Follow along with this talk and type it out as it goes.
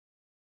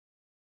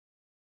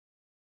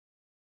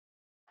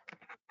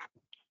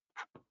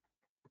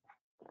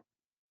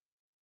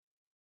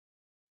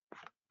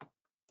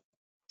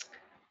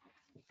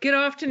Good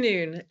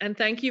afternoon, and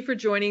thank you for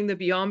joining the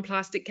Beyond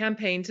Plastic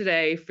campaign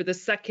today for the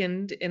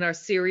second in our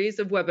series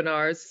of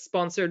webinars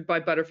sponsored by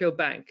Butterfield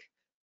Bank.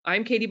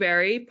 I'm Katie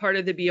Berry, part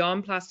of the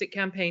Beyond Plastic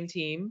campaign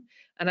team,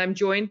 and I'm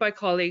joined by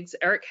colleagues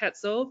Eric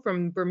Hetzel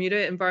from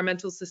Bermuda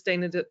Environmental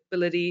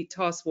Sustainability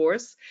Task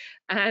Force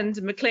and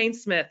McLean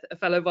Smith, a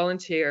fellow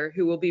volunteer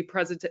who will be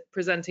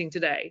presenting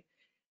today.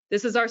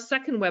 This is our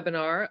second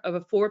webinar of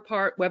a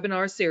four-part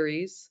webinar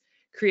series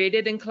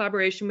created in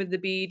collaboration with the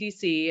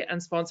BEDC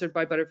and sponsored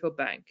by Butterfield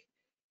Bank.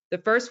 The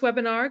first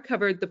webinar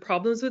covered the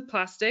problems with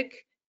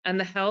plastic and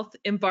the health,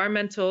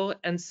 environmental,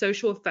 and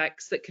social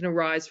effects that can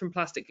arise from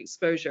plastic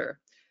exposure.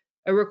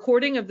 A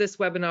recording of this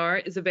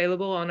webinar is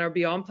available on our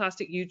Beyond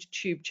Plastic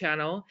YouTube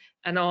channel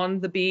and on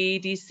the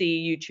BEDC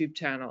YouTube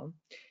channel.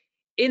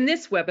 In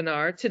this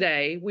webinar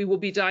today, we will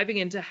be diving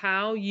into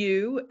how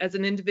you as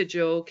an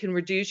individual can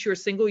reduce your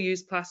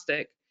single-use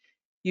plastic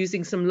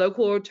using some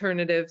local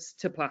alternatives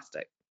to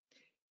plastic.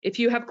 If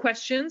you have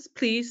questions,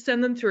 please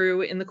send them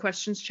through in the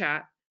questions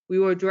chat. We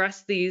will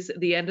address these at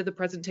the end of the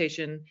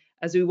presentation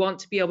as we want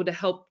to be able to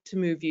help to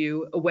move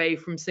you away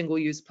from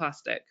single-use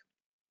plastic.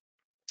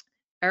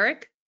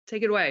 Eric,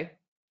 take it away.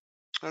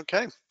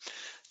 Okay,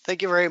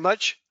 thank you very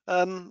much,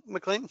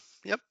 McLean.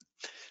 Yep.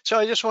 So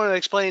I just want to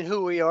explain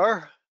who we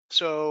are.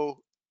 So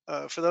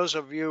for those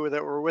of you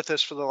that were with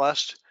us for the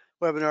last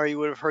webinar, you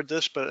would have heard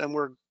this, and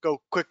we'll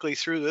go quickly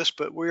through this,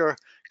 but we are a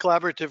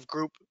collaborative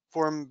group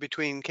formed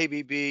between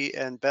KBB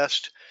and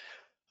BEST.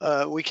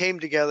 We came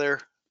together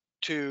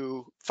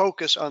to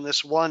focus on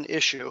this one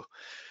issue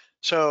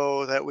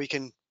so that we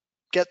can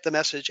get the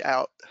message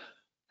out.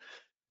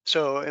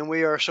 So, and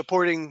we are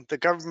supporting the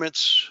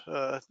government's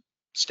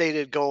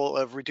stated goal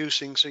of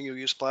reducing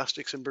single-use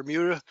plastics in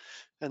Bermuda,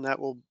 and that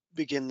will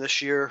begin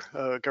this year.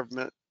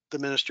 The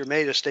minister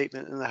made a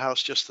statement in the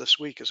House just this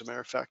week, as a matter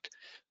of fact.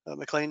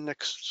 McLean,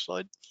 next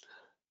slide.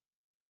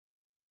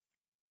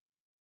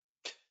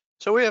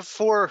 So we have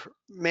four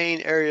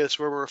main areas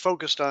where we're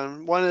focused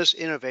on. One is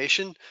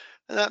innovation,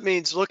 and that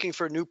means looking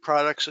for new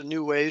products and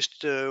new ways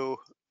to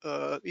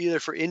either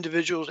for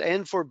individuals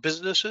and for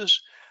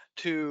businesses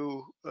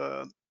to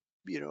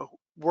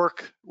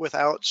work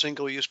without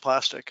single-use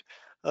plastic.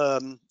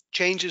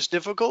 Change is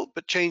difficult,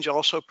 but change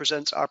also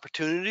presents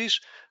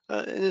opportunities,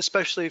 and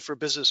especially for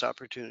business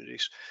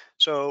opportunities.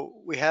 So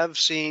we have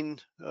seen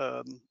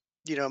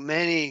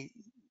many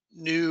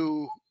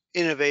new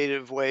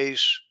innovative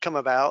ways come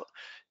about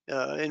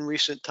in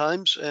recent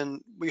times,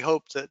 and we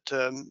hope that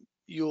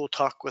you'll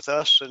talk with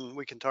us and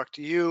we can talk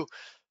to you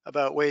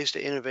about ways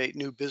to innovate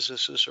new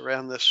businesses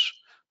around this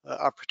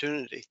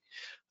opportunity.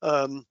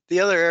 The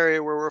other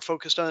area where we're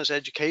focused on is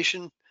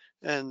education,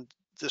 and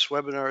this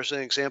webinar is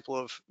an example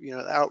of the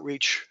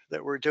outreach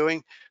that we're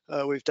doing.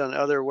 We've done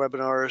other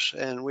webinars,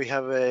 and we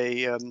have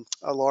a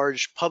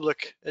large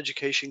public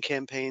education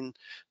campaign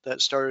that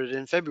started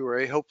in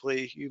February.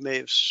 Hopefully you may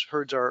have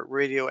heard our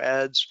radio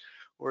ads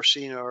or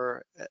seen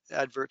our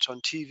adverts on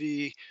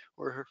TV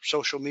or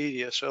social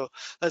media. So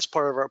that's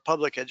part of our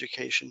public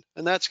education,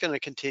 and that's going to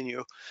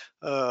continue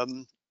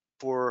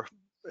for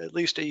at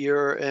least a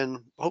year and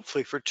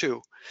hopefully for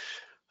two.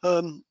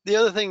 The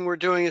other thing we're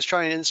doing is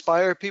trying to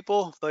inspire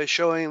people by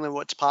showing them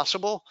what's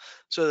possible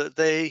so that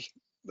they,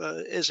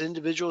 as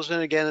individuals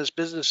and again as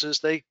businesses,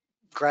 they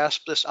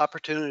grasp this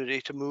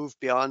opportunity to move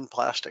beyond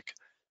plastic.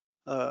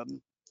 And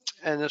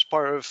as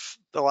part of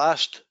the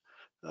last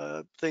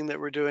thing that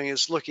we're doing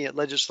is looking at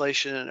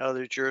legislation in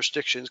other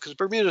jurisdictions, because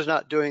Bermuda is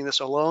not doing this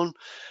alone.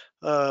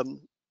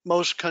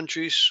 Most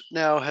countries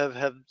now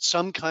have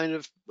some kind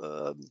of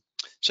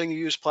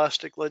single-use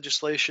plastic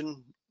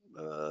legislation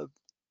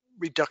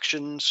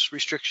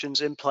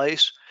restrictions in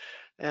place,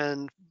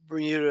 and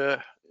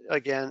Bermuda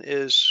again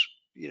is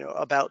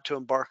about to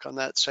embark on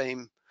that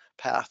same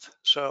path.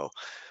 So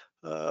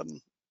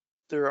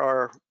there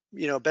are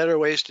better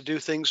ways to do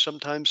things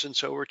sometimes, and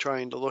so we're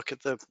trying to look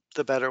at the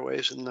better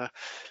ways and the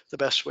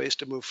best ways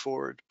to move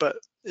forward. But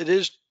it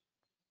is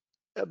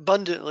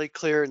abundantly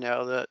clear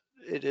now that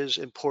it is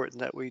important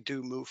that we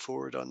do move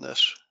forward on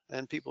this,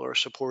 and people are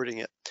supporting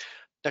it.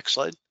 Next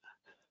slide.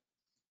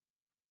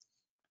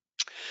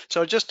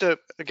 So just to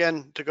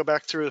go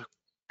back through a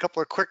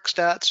couple of quick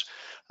stats,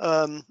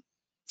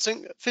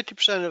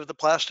 50% of the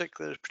plastic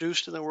that is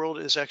produced in the world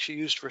is actually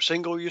used for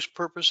single-use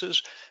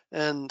purposes,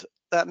 and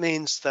that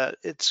means that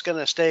it's going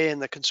to stay in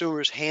the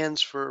consumer's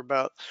hands for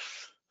about,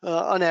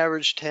 on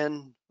average,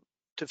 10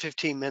 to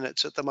 15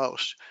 minutes at the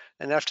most.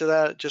 And after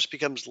that, it just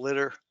becomes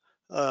litter.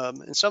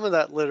 And some of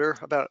that litter,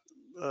 about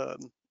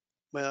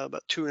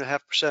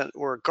 2.5%,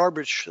 or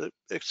garbage, it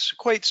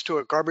equates to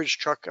a garbage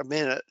truck a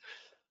minute,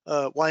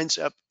 winds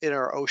up in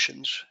our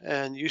oceans.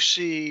 And you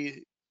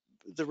see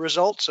the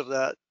results of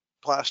that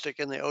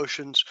plastic in the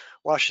oceans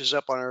washes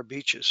up on our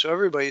beaches. So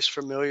everybody's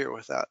familiar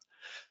with that.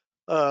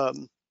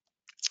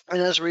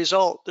 And as a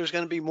result, there's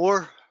going to be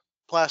more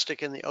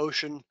plastic in the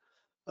ocean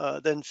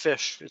than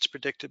fish. It's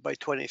predicted by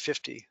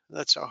 2050.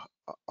 That's a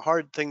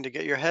hard thing to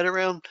get your head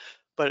around,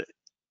 but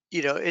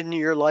in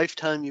your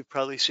lifetime, you've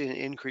probably seen an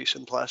increase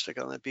in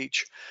plastic on the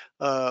beach.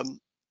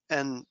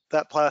 And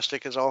that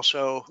plastic is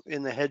also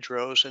in the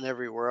hedgerows and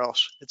everywhere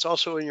else. It's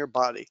also in your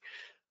body.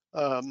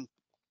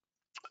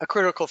 A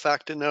critical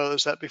fact to know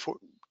is that before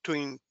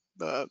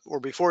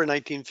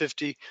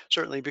 1950,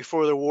 certainly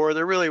before the war,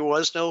 there really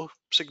was no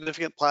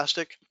significant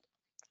plastic.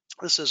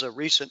 This is a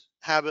recent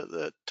habit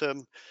that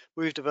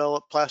we've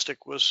developed.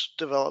 Plastic was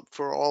developed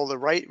for all the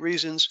right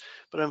reasons,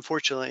 but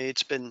unfortunately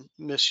it's been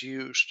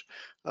misused.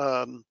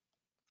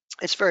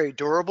 It's very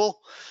durable,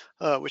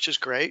 which is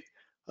great,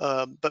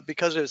 but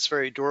because it's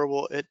very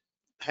durable, it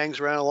hangs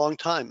around a long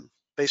time,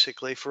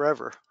 basically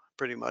forever,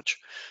 pretty much.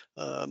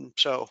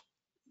 So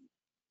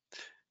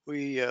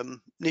we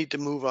need to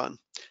move on.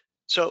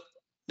 So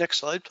next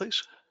slide,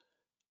 please.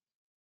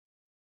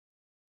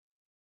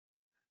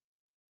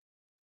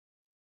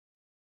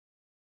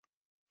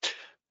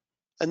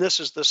 And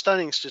this is the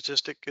stunning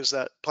statistic, is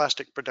that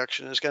plastic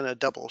production is going to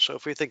double. So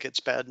if we think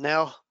it's bad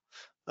now,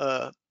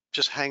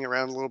 just hang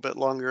around a little bit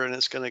longer and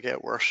it's going to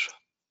get worse.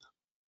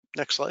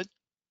 Next slide.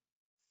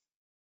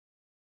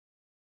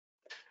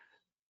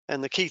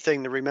 And the key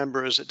thing to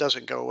remember is it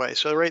doesn't go away.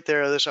 So right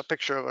there's a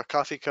picture of a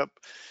coffee cup.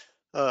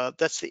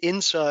 That's the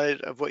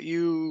inside of what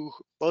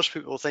most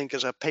people think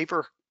is a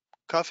paper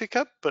coffee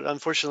cup, but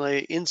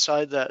unfortunately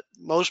inside that,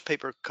 most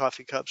paper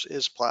coffee cups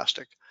is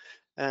plastic.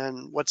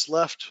 And what's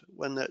left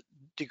when it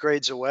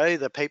degrades away,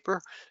 the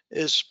paper,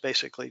 is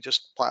basically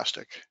just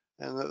plastic.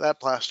 And that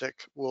plastic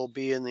will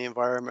be in the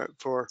environment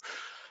for,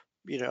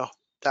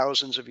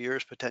 thousands of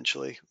years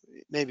potentially,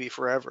 maybe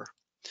forever.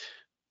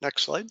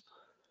 Next slide.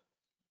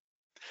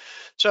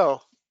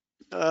 So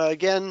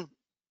again,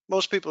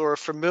 most people are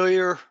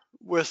familiar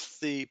with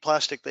the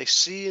plastic they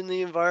see in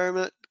the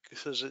environment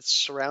because it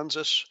surrounds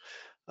us.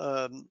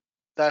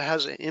 That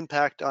has an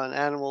impact on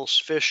animals,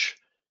 fish,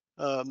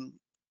 and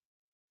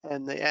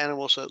the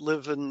animals that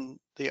live in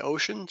the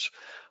oceans.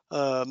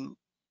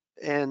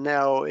 And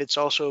now it's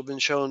also been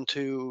shown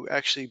to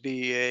actually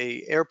be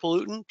an air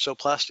pollutant. So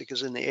plastic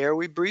is in the air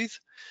we breathe,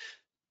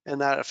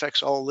 and that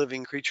affects all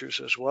living creatures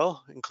as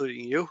well,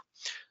 including you.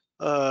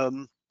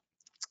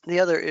 The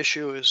other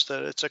issue is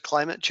that it's a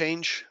climate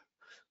change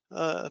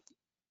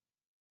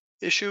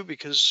issue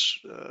because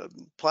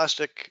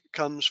plastic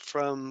comes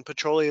from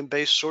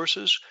petroleum-based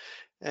sources,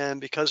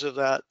 and because of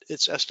that,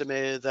 it's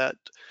estimated that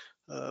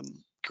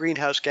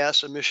greenhouse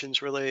gas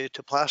emissions related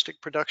to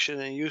plastic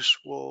production and use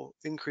will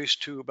increase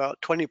to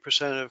about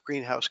 20% of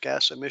greenhouse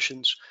gas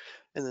emissions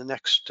in the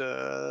next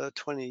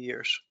 20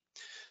 years.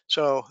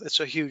 So it's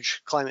a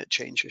huge climate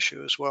change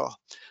issue as well.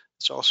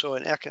 It's also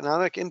an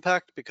economic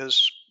impact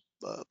because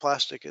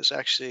plastic is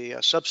actually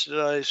a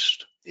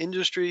subsidized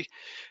industry,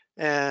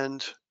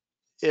 and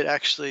it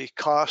actually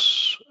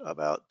costs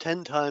about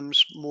 10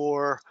 times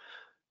more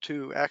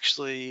to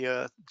actually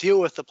deal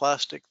with the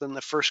plastic than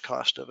the first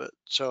cost of it.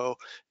 So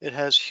it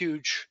has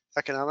huge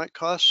economic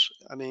costs.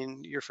 I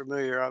mean, you're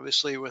familiar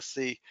obviously with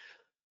the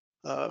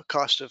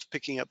cost of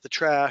picking up the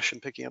trash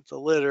and picking up the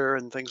litter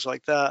and things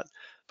like that,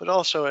 but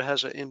also it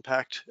has an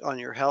impact on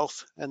your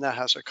health, and that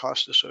has a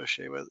cost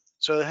associated with it.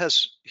 So it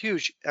has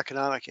huge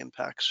economic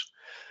impacts.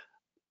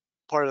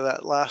 Part of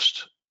that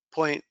last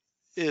point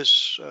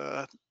is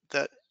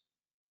that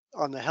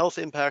on the health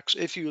impacts,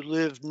 if you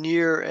live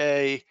near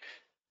a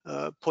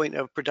point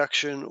of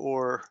production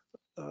or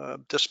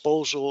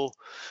disposal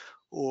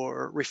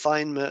or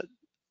refinement,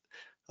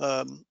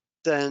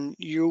 then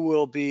you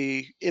will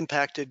be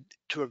impacted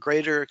to a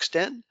greater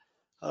extent.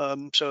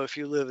 So if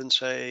you live in,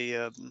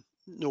 say,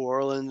 New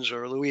Orleans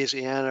or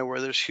Louisiana,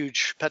 where there's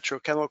huge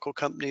petrochemical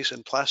companies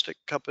and plastic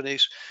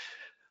companies,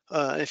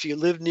 if you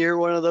live near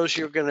one of those,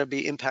 you're going to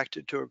be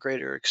impacted to a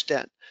greater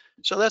extent.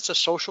 So that's a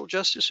social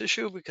justice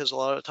issue because a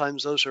lot of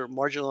times those are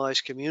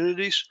marginalized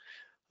communities.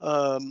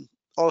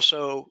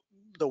 Also,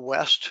 the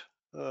West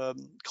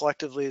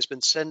collectively has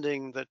been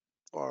sending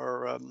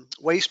our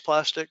waste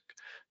plastic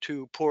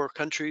to poor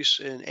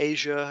countries in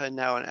Asia and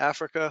now in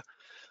Africa.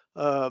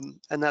 And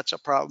that's a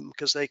problem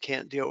because they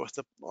can't deal with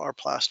our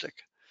plastic.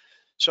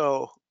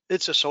 So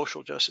it's a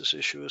social justice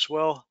issue as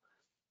well.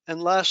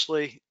 And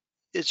lastly,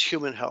 it's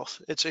human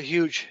health. It's a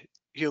huge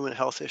human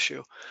health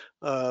issue.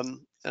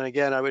 And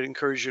again, I would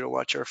encourage you to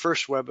watch our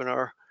first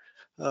webinar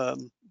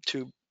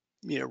to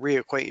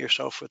reacquaint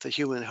yourself with the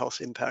human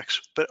health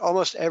impacts. But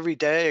almost every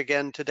day,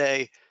 again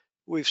today,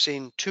 we've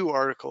seen 2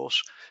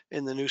 articles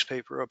in the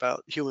newspaper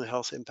about human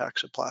health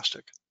impacts of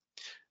plastic.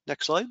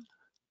 Next slide.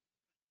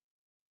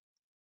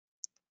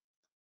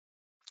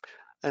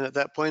 And at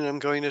that point, I'm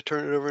going to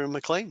turn it over to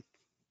McLean.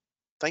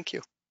 Thank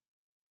you.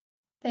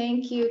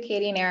 Thank you,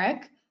 Katie and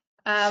Eric.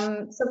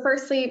 So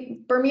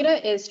firstly,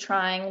 Bermuda is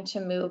trying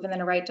to move in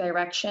the right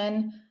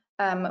direction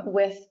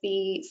with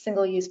the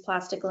single-use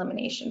plastic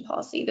elimination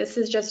policy. This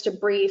is just a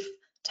brief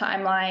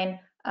timeline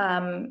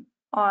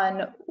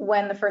on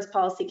when the first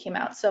policy came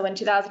out. So in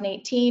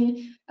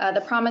 2018,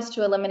 the promise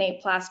to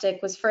eliminate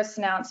plastic was first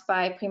announced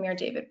by Premier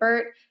David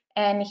Burt,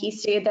 and he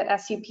stated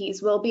that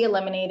SUPs will be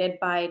eliminated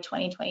by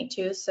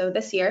 2022, so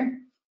this year.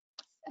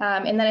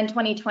 And then in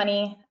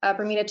 2020,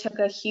 Bermuda took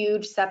a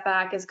huge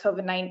setback as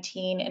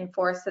COVID-19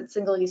 enforced that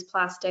single-use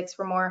plastics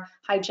were more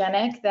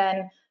hygienic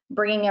than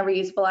bringing a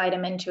reusable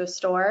item into a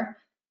store.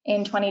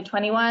 In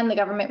 2021, the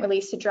government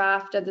released a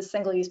draft of the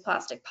single-use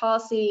plastic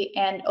policy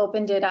and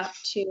opened it up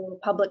to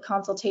public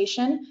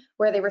consultation,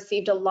 where they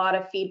received a lot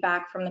of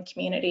feedback from the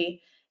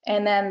community.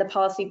 And then the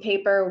policy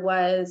paper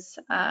was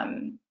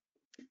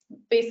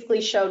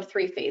basically showed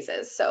 3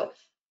 phases. So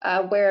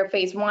where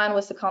phase 1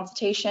 was the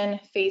consultation,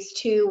 phase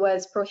 2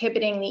 was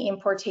prohibiting the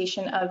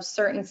importation of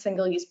certain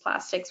single-use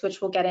plastics,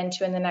 which we'll get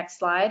into in the next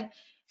slide,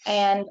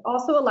 and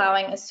also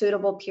allowing a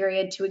suitable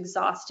period to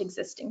exhaust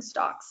existing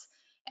stocks.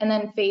 And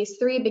then phase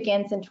 3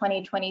 begins in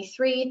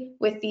 2023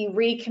 with the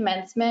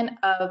recommencement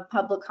of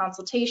public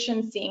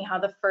consultation, seeing how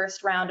the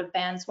first round of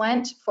bans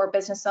went for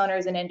business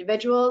owners and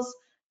individuals.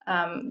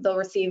 They'll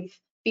receive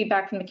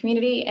feedback from the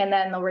community, and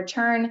then they'll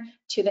return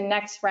to the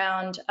next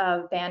round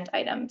of banned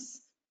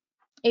items.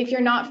 If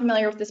you're not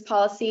familiar with this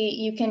policy,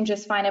 you can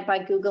just find it by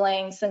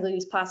Googling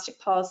Single-Use Plastic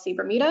Policy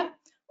Bermuda,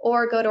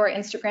 or go to our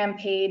Instagram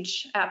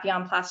page at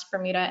Beyond Plastic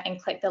Bermuda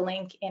and click the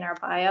link in our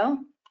bio.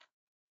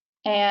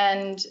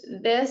 And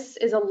this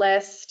is a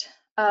list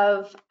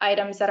of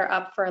items that are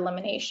up for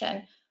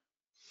elimination.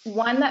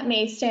 One that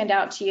may stand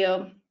out to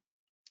you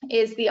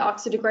is the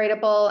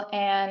oxidegradable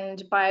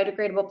and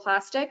biodegradable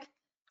plastic.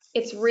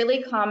 It's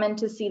really common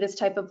to see this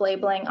type of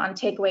labeling on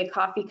takeaway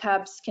coffee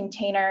cups,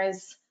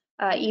 containers,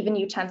 even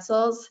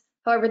utensils.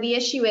 However, the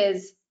issue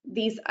is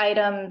these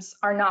items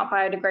are not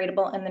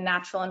biodegradable in the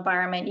natural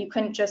environment. You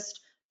couldn't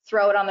just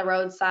throw it on the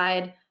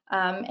roadside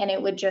and it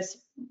would just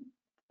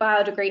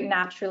biodegrade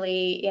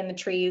naturally in the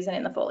trees and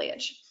in the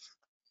foliage.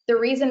 The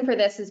reason for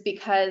this is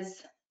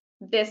because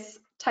this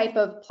type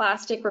of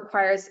plastic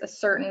requires a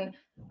certain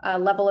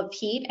level of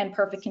heat and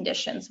perfect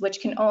conditions,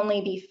 which can only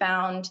be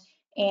found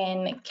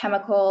in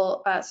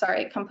compostable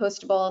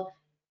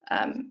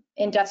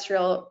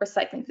industrial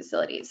recycling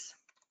facilities.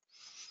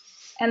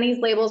 And these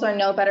labels are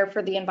no better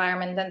for the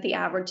environment than the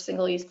average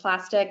single-use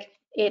plastic.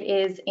 It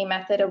is a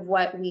method of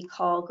what we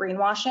call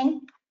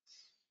greenwashing.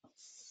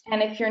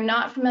 And if you're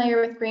not familiar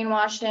with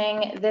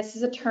greenwashing, this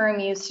is a term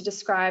used to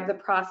describe the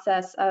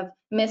process of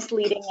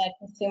misleading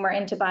a consumer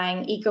into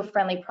buying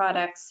eco-friendly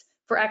products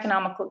for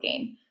economical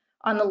gain.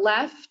 On the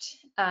left,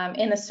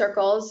 in the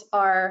circles,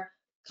 are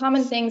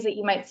common things that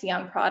you might see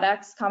on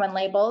products, common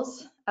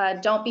labels.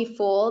 Don't be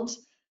fooled.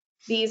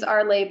 These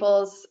are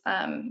labels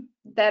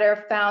that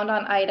are found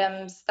on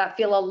items that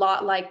feel a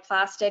lot like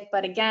plastic,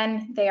 but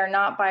again, they are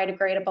not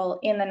biodegradable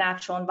in the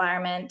natural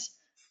environment.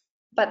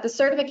 But the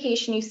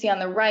certification you see on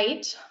the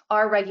right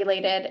are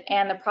regulated,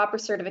 and the proper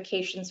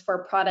certifications for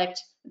a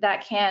product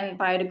that can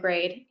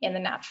biodegrade in the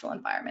natural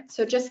environment.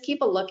 So just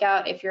keep a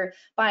lookout if you're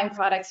buying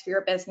products for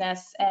your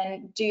business,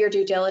 and do your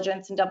due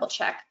diligence and double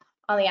check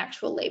on the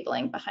actual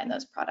labeling behind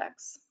those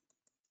products.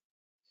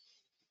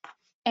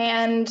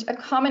 And a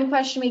common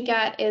question we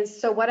get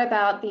is, so what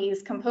about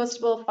these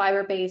compostable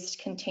fiber-based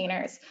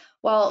containers?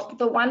 Well,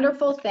 the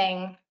wonderful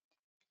thing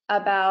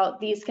about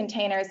these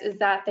containers is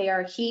that they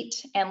are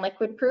heat and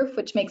liquid proof,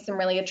 which makes them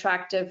really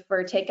attractive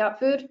for takeout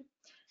food.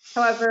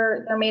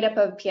 However, they're made up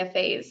of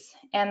PFAs,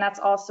 and that's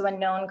also a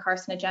known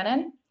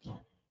carcinogen.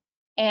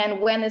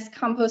 And when this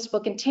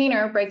compostable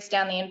container breaks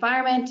down the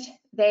environment,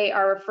 they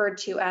are referred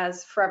to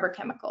as forever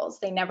chemicals.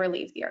 They never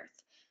leave the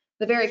earth.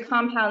 The very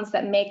compounds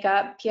that make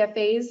up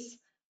PFAs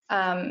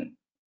and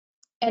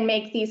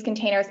make these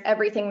containers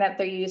everything that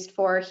they're used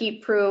for,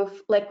 heat proof,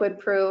 liquid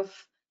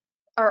proof,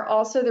 are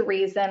also the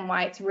reason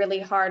why it's really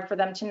hard for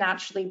them to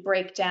naturally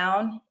break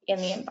down in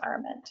the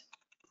environment.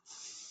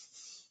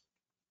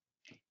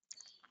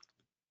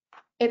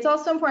 It's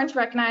also important to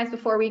recognize,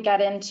 before we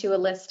get into a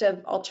list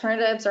of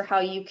alternatives or how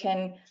you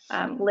can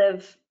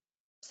live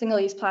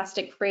single-use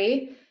plastic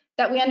free,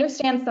 that we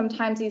understand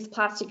sometimes these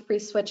plastic-free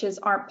switches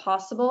aren't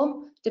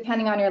possible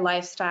depending on your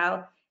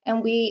lifestyle.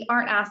 And we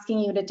aren't asking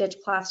you to ditch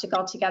plastic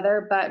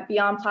altogether, but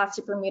Beyond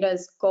Plastic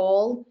Bermuda's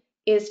goal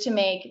is to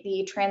make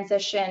the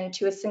transition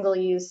to a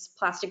single-use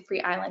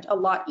plastic-free island a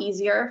lot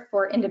easier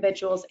for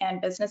individuals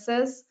and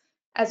businesses.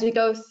 As we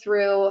go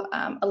through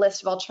a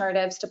list of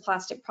alternatives to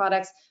plastic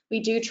products, we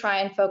do try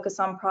and focus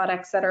on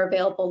products that are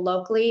available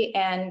locally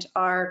and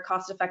are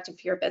cost-effective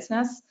for your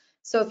business.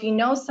 So if you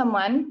know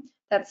someone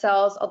that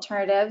sells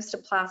alternatives to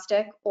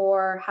plastic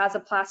or has a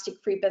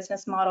plastic-free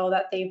business model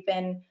that they've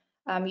been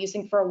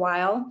using for a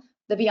while,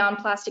 the Beyond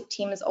Plastic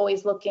team is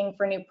always looking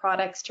for new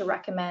products to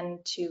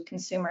recommend to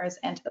consumers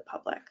and to the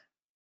public.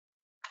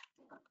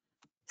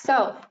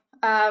 So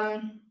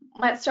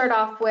let's start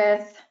off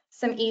with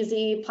some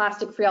easy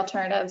plastic-free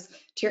alternatives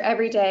to your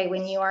everyday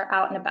when you are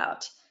out and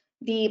about.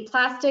 The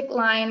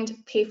plastic-lined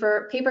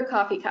paper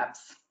coffee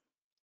cups.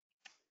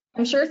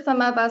 I'm sure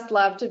some of us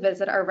love to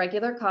visit our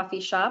regular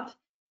coffee shop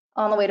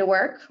on the way to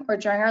work or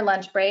during our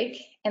lunch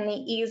break, and the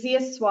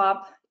easiest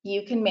swap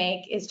you can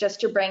make is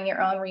just to bring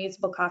your own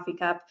reusable coffee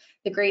cup.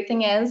 The great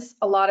thing is,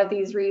 a lot of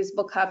these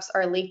reusable cups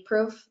are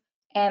leak-proof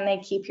and they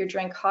keep your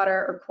drink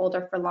hotter or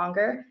colder for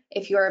longer.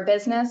 If you're a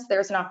business,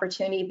 there's an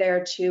opportunity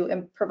there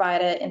to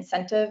provide an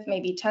incentive,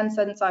 maybe 10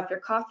 cents off your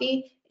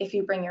coffee if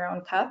you bring your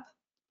own cup.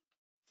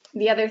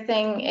 The other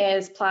thing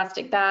is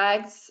plastic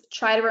bags.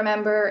 Try to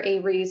remember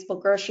a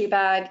reusable grocery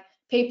bag.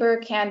 Paper,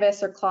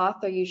 canvas, or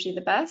cloth are usually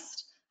the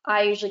best.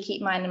 I usually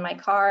keep mine in my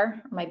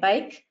car or my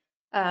bike.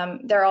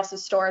 There are also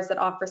stores that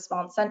offer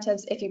small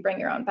incentives if you bring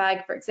your own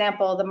bag. For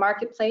example, the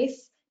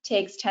Marketplace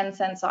takes 10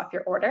 cents off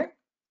your order.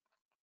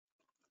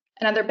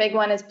 Another big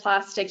one is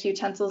plastic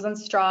utensils and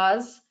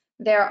straws.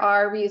 There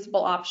are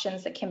reusable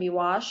options that can be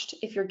washed.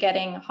 If you're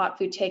getting hot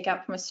food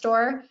takeout from a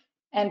store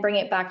and bring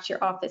it back to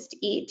your office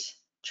to eat,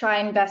 try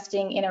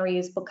investing in a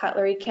reusable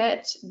cutlery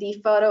kit. The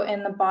photo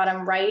in the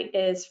bottom right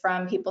is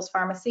from People's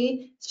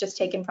Pharmacy. It's just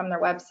taken from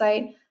their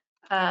website.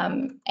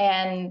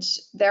 And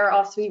there are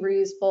also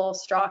reusable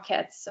straw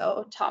kits.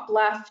 So top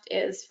left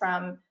is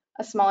from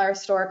a smaller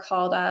store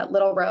called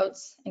Little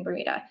Roads in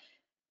Bermuda.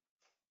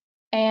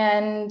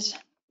 And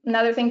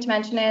another thing to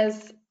mention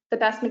is the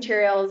best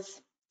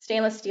materials: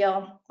 stainless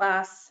steel,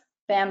 glass,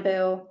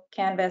 bamboo,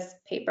 canvas,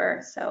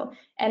 paper. So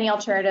any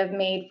alternative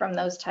made from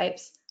those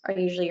types are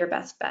usually your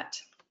best bet.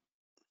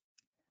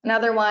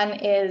 Another one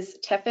is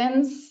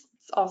tiffins.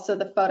 It's also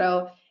the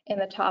photo in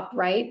the top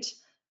right.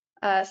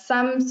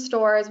 Some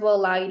stores will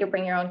allow you to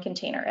bring your own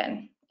container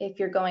in. If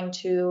you're going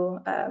to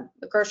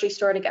a grocery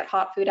store to get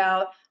hot food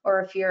out,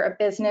 or if you're a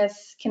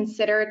business,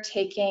 consider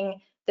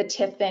taking the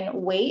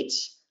tiffin weight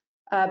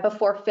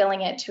before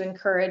filling it to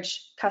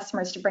encourage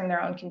customers to bring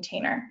their own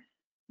container.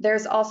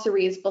 There's also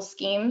reusable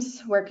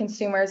schemes where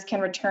consumers can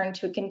return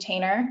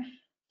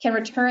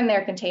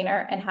their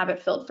container and have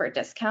it filled for a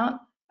discount.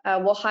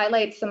 We'll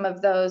highlight some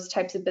of those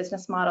types of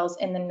business models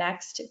in the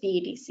next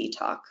BEDC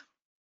talk.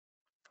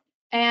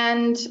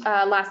 And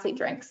lastly,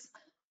 drinks.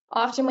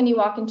 Often when you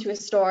walk into a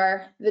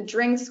store, the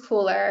drinks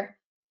cooler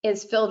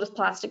is filled with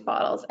plastic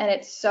bottles, and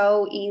it's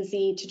so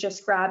easy to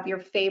just grab your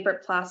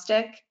favorite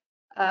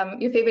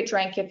favorite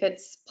drink if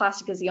it's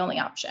plastic is the only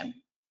option.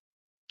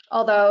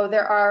 Although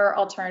there are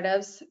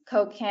alternatives: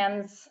 Coke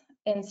cans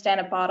in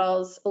stand-up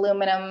bottles,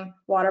 aluminum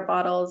water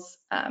bottles,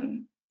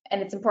 and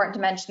it's important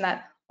to mention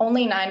that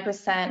only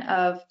 9%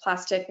 of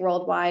plastic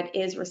worldwide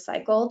is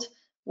recycled,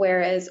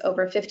 whereas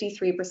over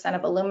 53%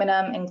 of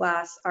aluminum and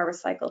glass are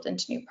recycled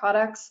into new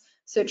products.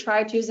 So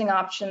try choosing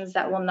options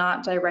that will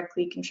not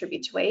directly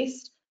contribute to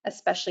waste,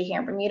 especially here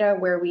in Bermuda,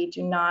 where we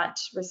do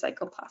not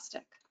recycle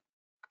plastic.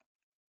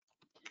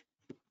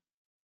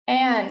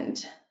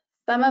 And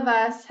some of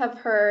us have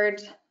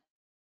heard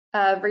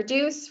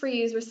reduce,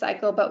 reuse,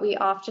 recycle, but we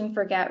often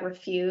forget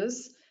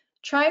refuse.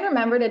 Try and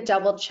remember to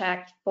double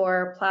check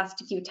for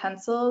plastic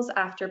utensils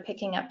after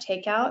picking up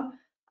takeout.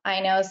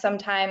 I know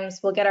sometimes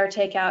we'll get our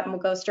takeout and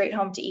we'll go straight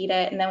home to eat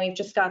it, and then we've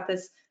just got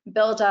this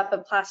buildup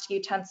of plastic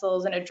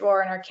utensils in a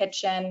drawer in our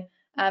kitchen.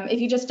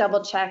 If you just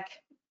double check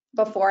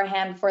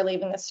beforehand before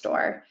leaving the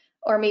store,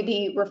 or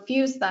maybe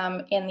refuse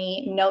them in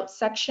the notes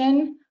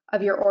section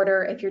of your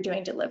order if you're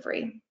doing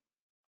delivery.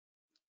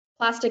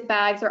 Plastic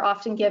bags are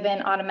often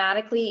given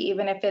automatically,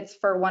 even if it's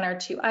for 1 or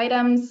 2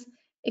 items.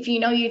 If you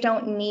know you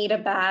don't need a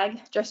bag,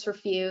 just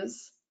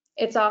refuse.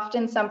 It's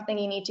often something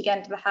you need to get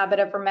into the habit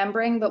of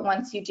remembering, but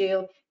once you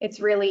do, it's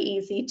really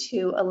easy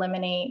to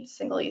eliminate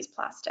single-use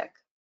plastic.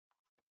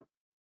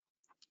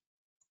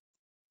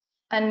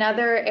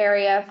 Another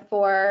area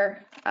for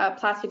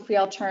plastic-free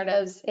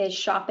alternatives is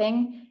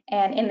shopping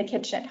and in the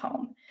kitchen at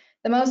home.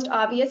 The most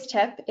obvious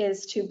tip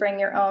is to bring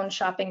your own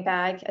shopping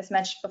bag, as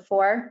mentioned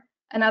before.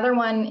 Another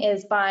one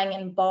is buying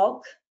in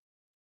bulk.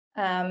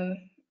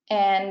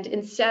 And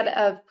instead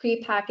of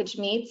pre-packaged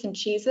meats and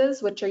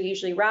cheeses, which are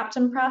usually wrapped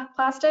in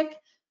plastic,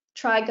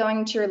 try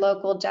going to your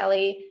local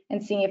deli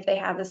and seeing if they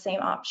have the same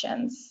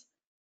options.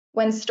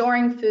 When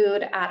storing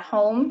food at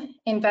home,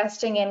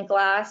 investing in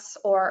glass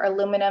or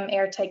aluminum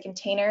airtight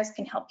containers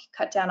can help you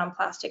cut down on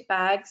plastic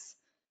bags.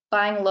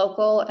 Buying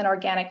local and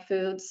organic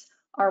foods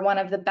are one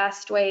of the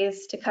best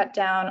ways to cut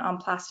down on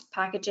plastic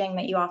packaging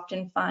that you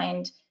often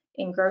find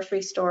in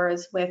grocery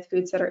stores with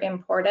foods that are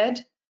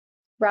imported.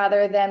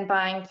 Rather than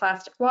buying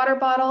plastic water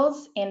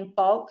bottles in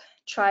bulk,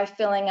 try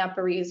filling up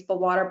a reusable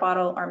water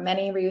bottle or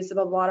many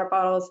reusable water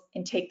bottles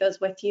and take those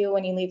with you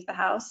when you leave the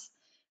house.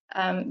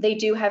 They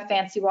do have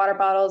fancy water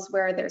bottles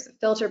where there's a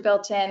filter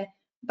built in,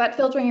 but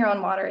filtering your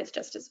own water is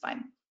just as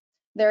fine.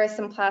 There is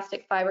some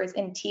plastic fibers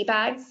in tea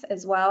bags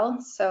as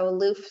well, so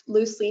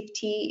loose leaf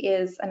tea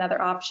is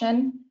another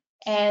option.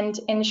 And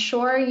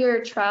ensure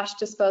your trash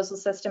disposal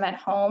system at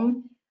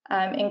home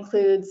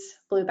includes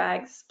blue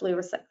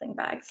recycling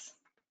bags.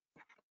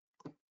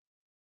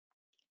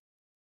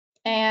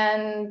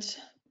 And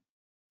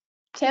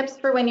tips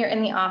for when you're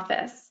in the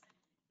office.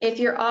 If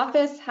your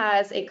office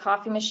has a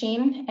coffee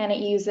machine and it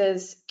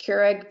uses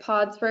Keurig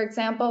pods, for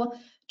example,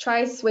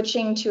 try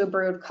switching to a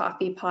brewed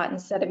coffee pot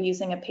instead of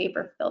using a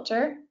paper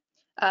filter.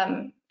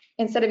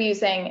 Instead of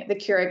using the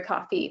Keurig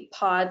coffee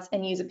pods,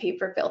 and use a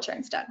paper filter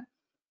instead.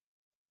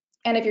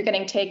 And if you're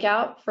getting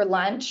takeout for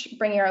lunch,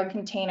 bring your own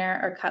container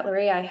or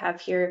cutlery. I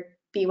have here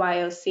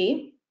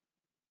BYOC.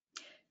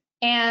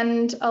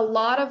 And a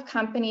lot of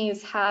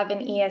companies have an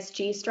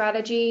ESG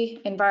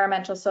strategy,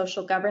 environmental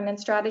social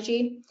governance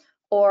strategy,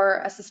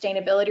 or a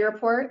sustainability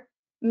report.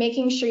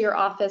 making sure your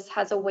office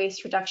has a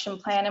waste reduction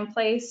plan in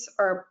place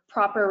or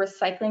proper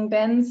recycling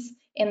bins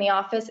in the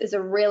office is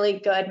a really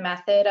good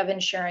method of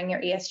ensuring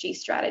your ESG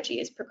strategy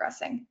is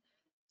progressing.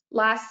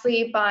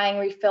 Lastly, buying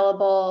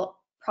refillable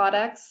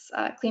products,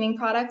 cleaning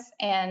products,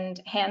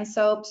 and hand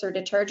soaps or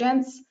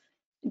detergents.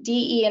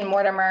 DE and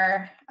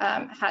Mortimer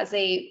has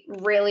a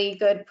really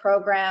good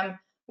program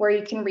where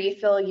you can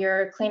refill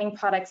your cleaning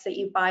products that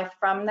you buy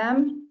from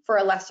them for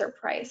a lesser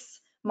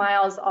price.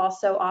 Miles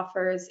also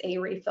offers a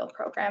refill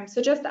program.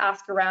 So just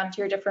ask around to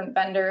your different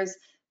vendors.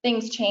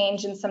 Things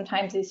change, and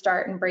sometimes they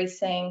start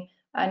embracing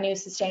new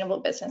sustainable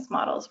business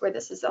models where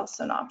this is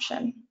also an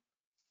option.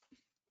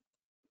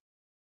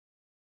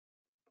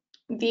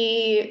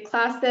 The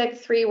classic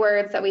 3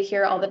 words that we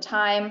hear all the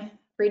time: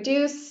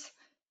 reduce,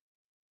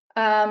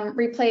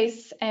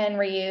 replace, and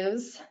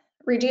reuse.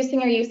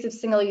 Reducing our use of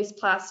single-use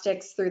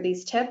plastics through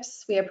these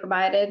tips we have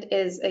provided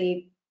is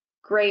a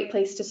great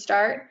place to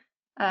start.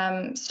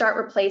 Start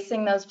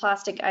replacing those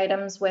plastic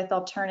items with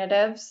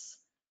alternatives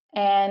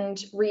and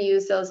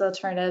reuse those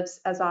alternatives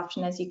as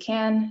often as you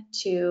can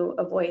to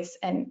avoid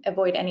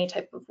any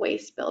type of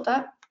waste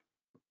buildup.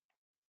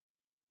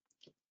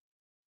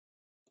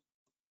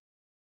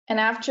 And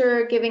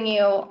after giving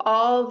you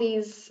all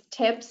these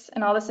tips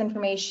and all this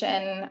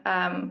information,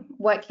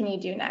 what can you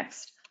do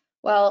next?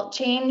 Well,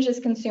 change is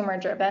consumer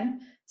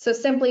driven. So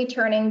simply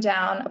turning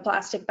down a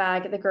plastic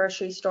bag at the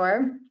grocery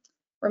store,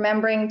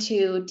 remembering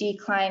to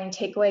decline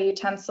takeaway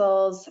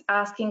utensils,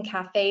 asking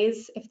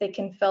cafes if they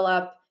can fill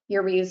up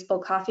your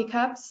reusable coffee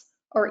cups,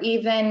 or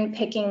even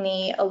picking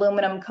the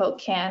aluminum Coke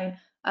can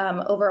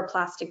over a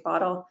plastic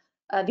bottle.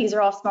 These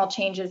are all small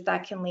changes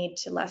that can lead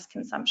to less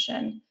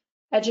consumption.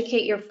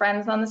 Educate your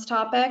friends on this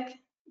topic.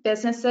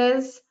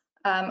 Businesses,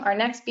 our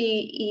next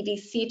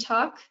BEDC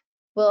talk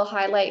will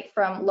highlight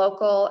from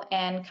local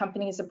and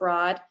companies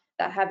abroad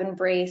that have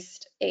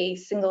embraced a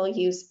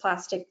single-use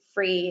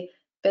plastic-free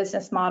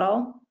business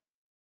model,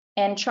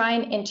 and try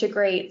and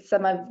integrate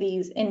some of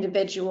these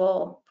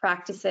individual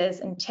practices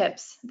and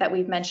tips that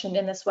we've mentioned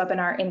in this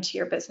webinar into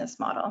your business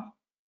model.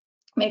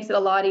 Makes it a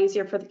lot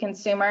easier for the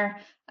consumer,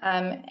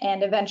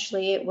 and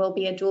eventually it will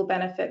be a dual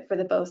benefit for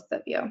the both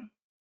of you.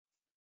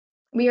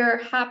 We are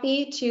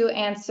happy to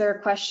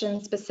answer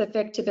questions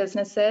specific to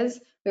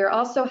businesses. We are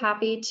also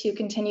happy to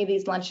continue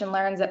these lunch and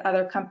learns at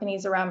other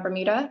companies around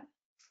Bermuda.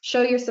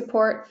 Show your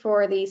support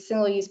for the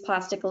single-use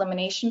plastic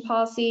elimination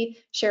policy,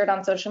 share it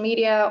on social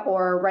media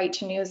or write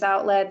to news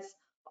outlets.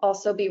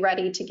 Also be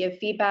ready to give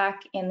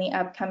feedback in the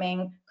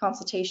upcoming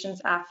consultations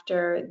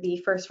after the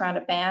first round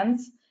of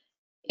bans.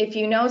 If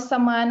you know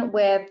someone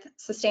with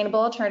sustainable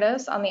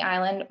alternatives on the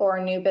island or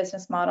new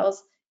business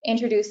models,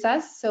 introduce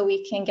us so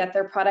we can get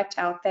their product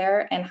out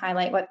there and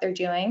highlight what they're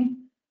doing.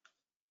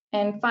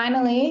 And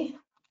finally,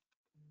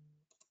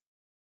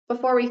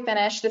 before we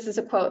finish, this is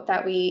a quote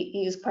that we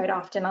use quite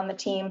often on the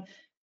team.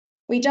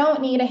 We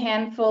don't need a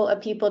handful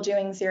of people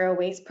doing zero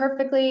waste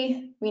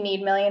perfectly. We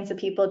need millions of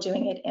people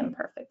doing it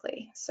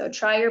imperfectly. So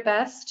try your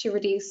best to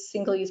reduce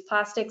single-use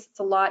plastics. It's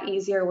a lot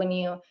easier when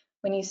you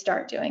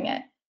start doing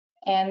it.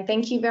 And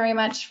thank you very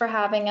much for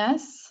having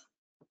us.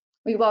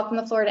 We welcome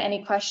the floor to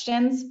any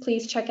questions.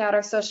 Please check out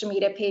our social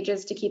media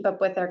pages to keep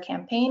up with our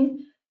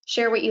campaign.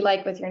 Share what you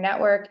like with your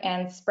network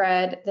and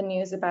spread the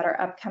news about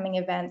our upcoming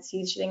events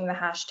using the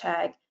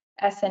hashtag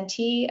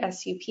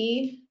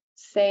SNTSUP,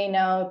 say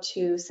no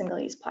to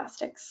single-use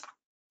plastics.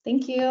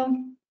 Thank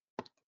you.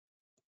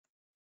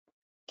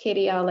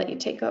 Katie, I'll let you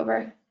take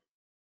over.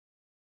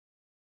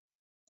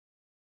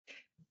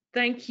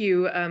 Thank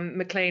you,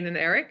 McLean and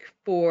Eric,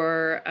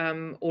 for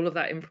all of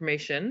that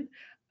information.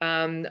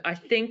 I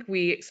think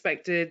we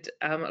expected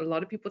a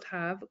lot of people to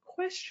have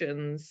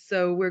questions,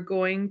 so we're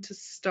going to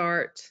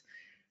start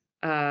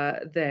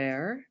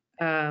there.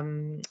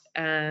 And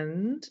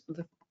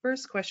the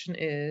first question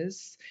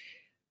is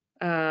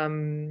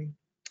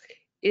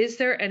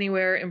there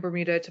anywhere in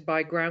Bermuda to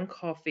buy ground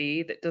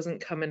coffee that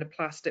doesn't come in a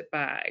plastic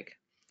bag?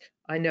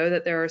 I know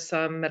that there are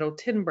some metal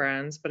tin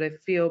brands, but I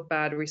feel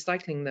bad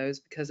recycling those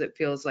because it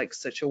feels like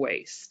such a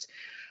waste.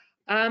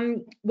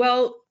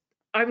 Well,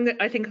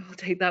 I think I'll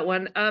take that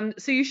one.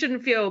 So you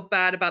shouldn't feel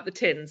bad about the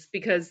tins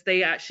because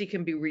they actually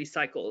can be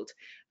recycled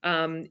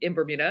in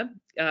Bermuda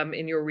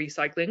in your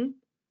recycling,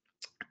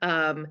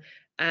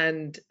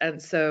 and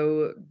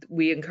so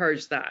we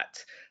encourage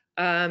that.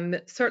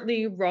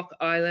 Certainly Rock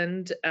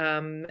Island,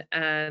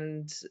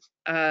 and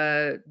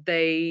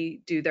they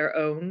do their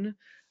own.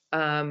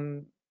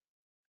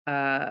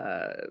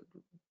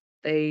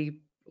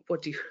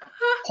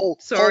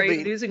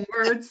 Losing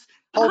words.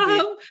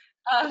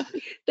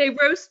 They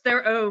roast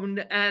their own,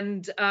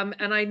 and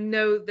I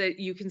know that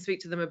you can speak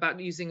to them about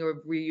using a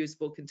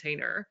reusable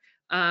container.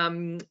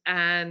 And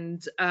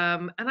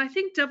I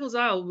think Devil's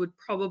Isle would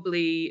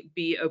probably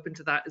be open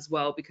to that as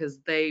well because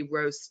they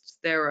roast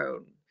their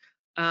own.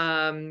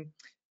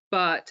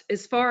 But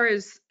as far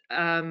as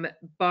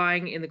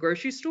buying in the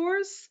grocery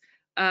stores,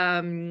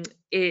 there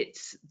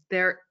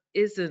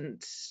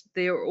isn't.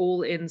 They are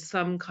all in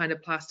some kind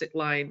of plastic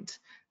lined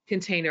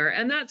container,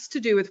 and that's to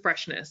do with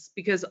freshness,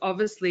 because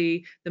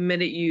obviously the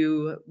minute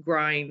you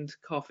grind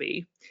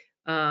coffee,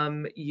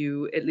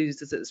 it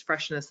loses its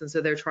freshness, and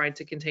so they're trying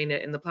to contain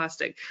it in the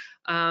plastic.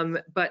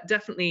 But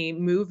definitely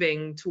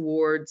moving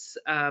towards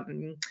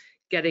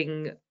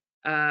getting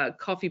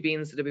coffee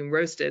beans that have been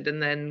roasted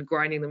and then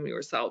grinding them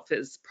yourself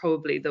is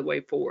probably the way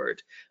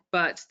forward.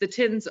 But the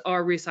tins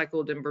are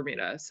recycled in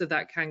Bermuda, so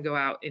that can go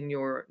out in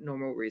your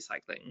normal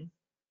recycling.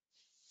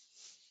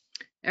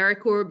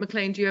 Eric or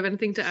McLean, do you have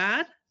anything to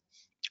add?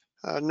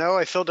 No,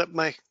 I filled up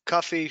my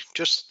coffee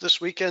just this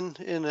weekend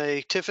in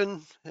a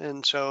tiffin,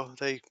 and so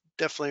they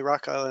definitely,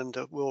 Rock Island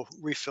will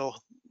refill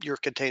your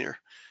container.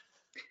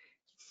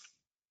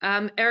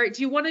 Eric,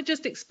 do you want to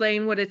just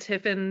explain what a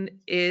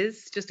tiffin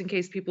is, just in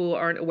case people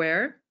aren't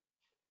aware?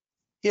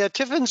 Yeah,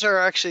 tiffins are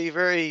actually a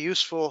very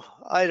useful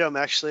item,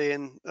 actually,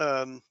 and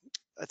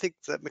I think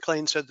that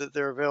McLean said that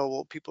they're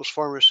available at people's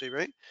pharmacy,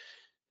 right?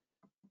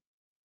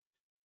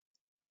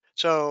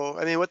 So,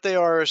 I mean, what they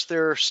are is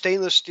they're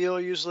stainless steel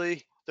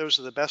usually. Those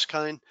are the best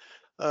kind.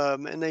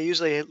 And they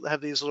usually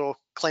have these little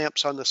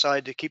clamps on the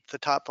side to keep the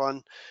top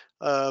on.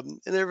 And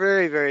they're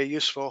very, very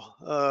useful.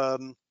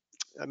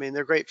 I mean,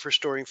 they're great for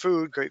storing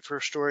food, great for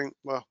storing,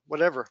 well,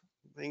 whatever.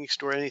 You can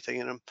store anything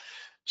in them.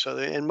 So,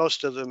 and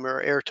most of them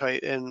are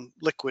airtight and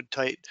liquid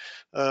tight.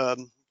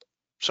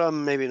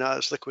 Some maybe not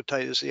as liquid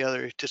tight as the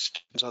other. It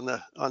just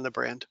depends on the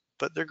brand,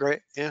 but they're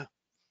great. Yeah.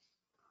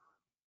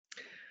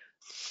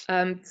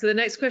 So the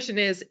next question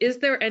is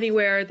there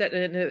anywhere that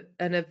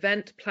an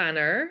event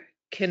planner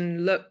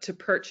can look to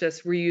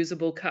purchase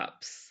reusable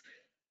cups?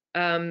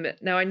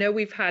 Now, I know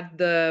we've had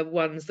the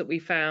ones that we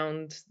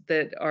found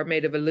that are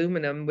made of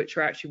aluminum, which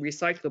are actually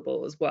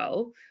recyclable as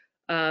well.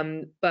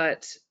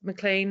 But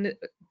McLean,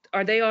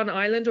 are they on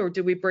island, or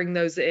do we bring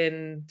those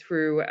in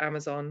through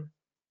Amazon?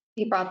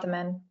 We brought them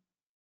in.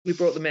 We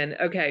brought them in.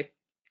 Okay.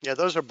 Yeah,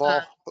 those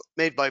are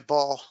made by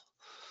Ball.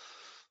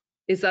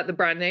 Is that the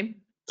brand name?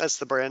 That's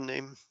the brand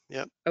name.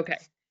 Yep. Okay.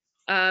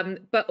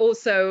 But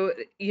also,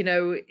 you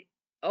know,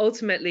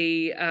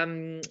 ultimately,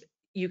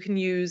 you can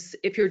use,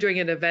 if you're doing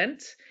an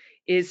event,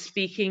 is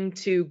speaking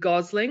to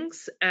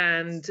Goslings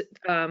and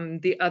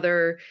the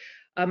other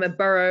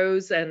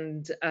boroughs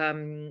and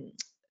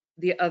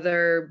the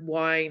other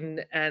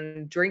wine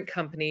and drink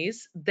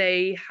companies.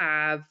 They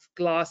have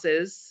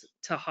glasses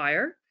to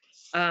hire,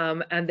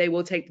 and they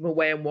will take them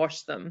away and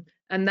wash them.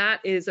 And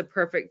that is a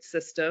perfect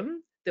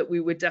system that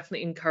we would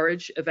definitely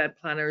encourage event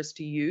planners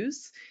to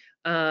use.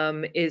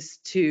 And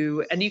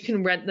you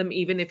can rent them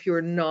even if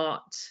you're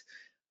not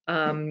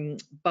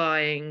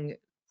buying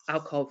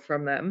alcohol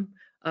from them,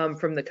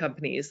 from the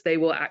companies. They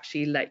will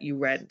actually let you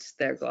rent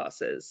their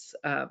glasses.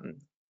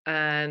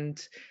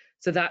 And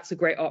so that's a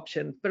great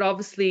option. But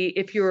obviously,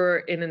 if you're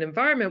in an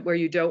environment where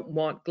you don't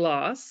want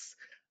glass,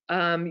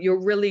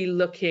 you're really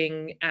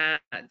looking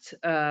at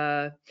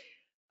a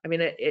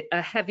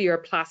heavier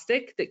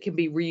plastic that can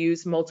be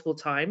reused multiple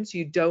times.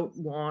 You don't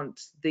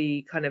want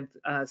the kind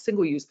of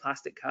single-use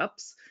plastic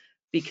cups,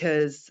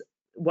 because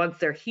once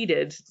they're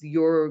heated,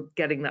 you're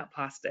getting that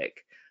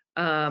plastic.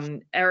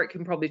 Eric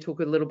can probably talk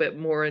a little bit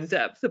more in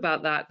depth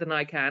about that than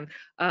I can.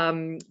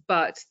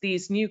 But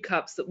these new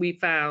cups that we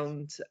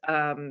found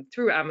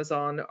through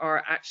Amazon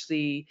are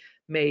actually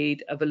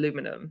made of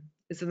aluminum.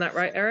 Isn't that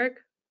right,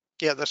 Eric?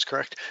 Yeah, that's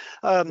correct.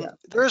 Yeah.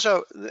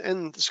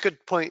 And it's a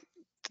good point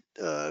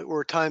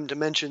or time to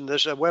mention,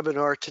 there's a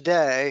webinar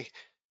today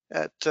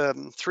at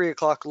 3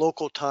 o'clock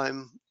local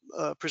time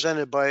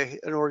presented by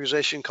an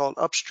organization called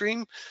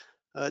Upstream.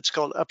 It's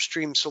called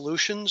Upstream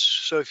Solutions.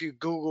 So if you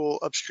Google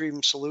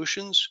Upstream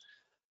Solutions,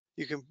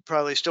 you can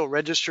probably still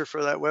register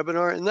for that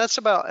webinar. And that's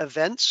about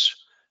events,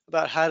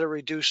 about how to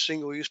reduce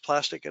single-use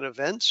plastic at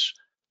events.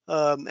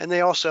 And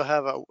they also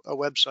have a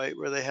website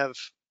where they have,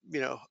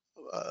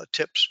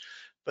 tips,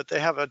 but they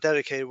have a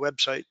dedicated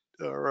website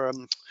or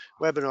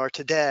webinar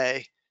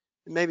today.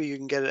 Maybe you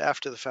can get it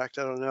after the fact,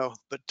 I don't know,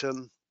 but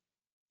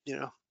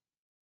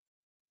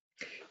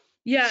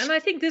Yeah, and I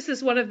think this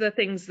is one of the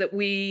things that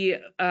we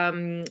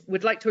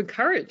would like to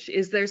encourage,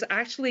 is there's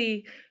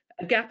actually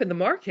a gap in the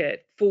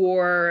market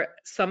for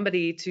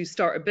somebody to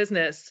start a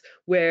business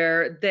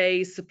where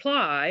they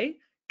supply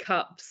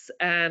cups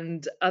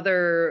and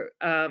other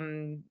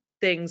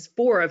things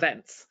for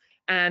events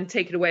and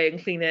take it away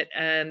and clean it,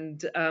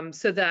 and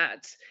so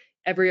that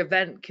every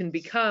event can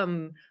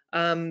become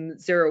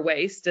zero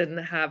waste and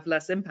have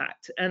less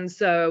impact. And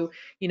so,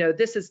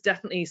 this is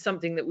definitely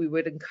something that we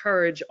would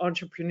encourage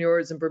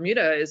entrepreneurs in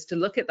Bermuda, is to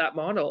look at that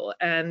model.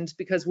 And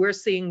because we're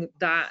seeing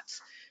that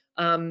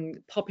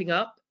popping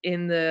up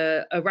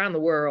around the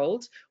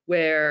world,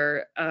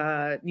 where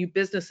new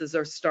businesses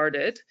are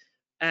started,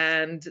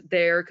 and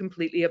they're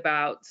completely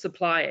about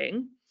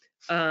supplying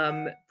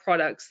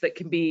products that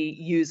can be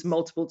used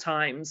multiple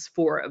times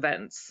for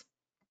events.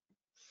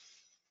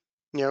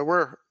 Yeah,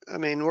 we're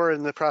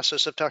in the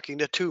process of talking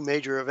to 2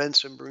 major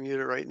events in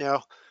Bermuda right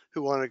now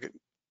who want to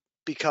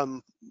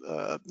become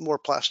more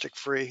plastic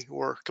free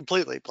or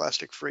completely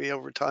plastic free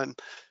over time,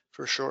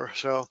 for sure.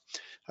 So,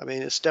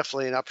 it's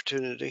definitely an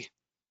opportunity.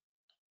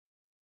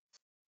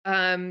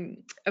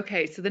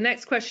 Okay, so the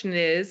next question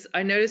is,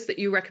 I noticed that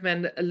you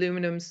recommend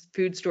aluminum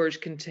food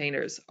storage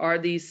containers. Are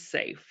these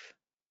safe?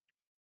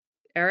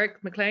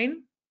 Eric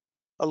McLean?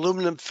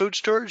 Aluminum food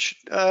storage,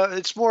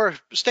 it's more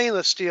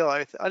stainless steel.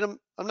 I'm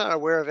not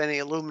aware of any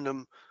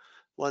aluminum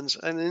ones,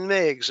 and they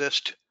may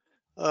exist.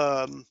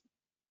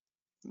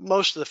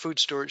 Most of the food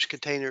storage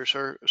containers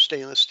are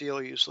stainless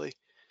steel usually,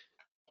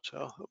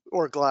 so,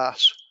 or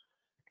glass.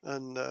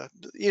 And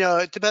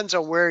it depends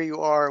on where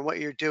you are and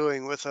what you're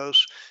doing with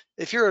those.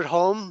 If you're at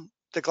home,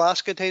 the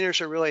glass containers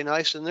are really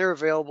nice, and they're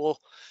available.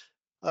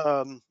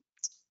 Um,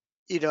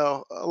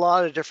 a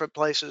lot of different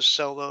places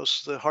sell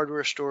those. The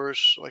hardware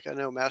stores, like I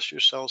know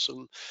Masters sells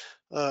them.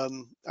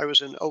 I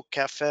was in Oak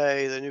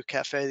Cafe, the new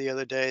cafe, the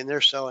other day, and they're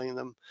selling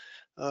them.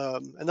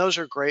 And those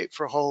are great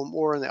for home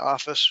or in the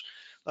office.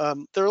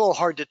 They're a little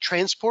hard to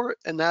transport,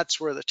 and that's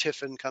where the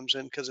Tiffin comes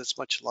in because it's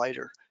much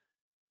lighter.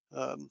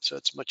 So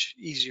it's a much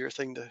easier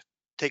thing to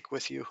take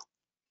with you.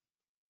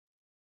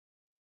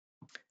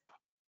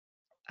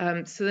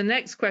 So the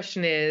next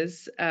question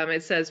is,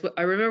 it says,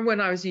 I remember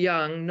when I was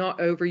young, not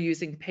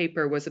overusing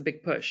paper was a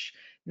big push.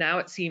 Now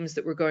it seems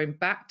that we're going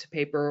back to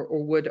paper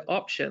or wood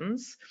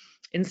options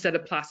instead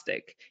of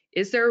plastic.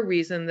 Is there a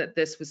reason that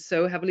this was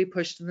so heavily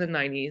pushed in the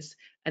 90s?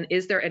 And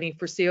is there any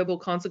foreseeable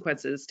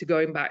consequences to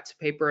going back to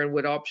paper and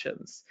wood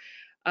options?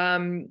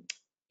 One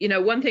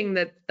thing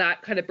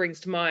that kind of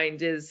brings to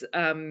mind is,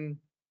 the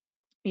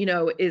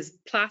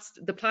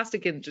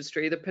plastic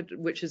industry,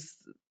 which is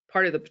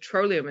part of the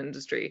petroleum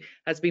industry,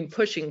 has been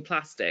pushing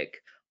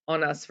plastic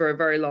on us for a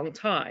very long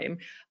time,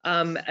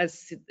 and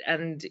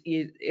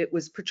it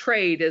was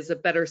portrayed as a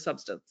better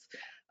substance.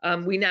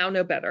 We now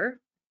know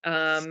better,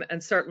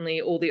 and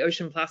certainly all the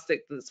ocean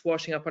plastic that's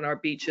washing up on our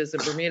beaches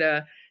in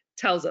Bermuda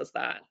tells us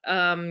that.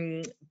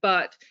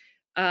 But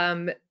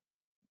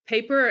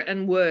paper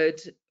and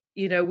wood,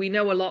 we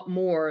know a lot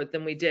more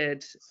than we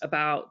did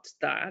about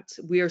that.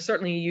 We are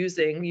certainly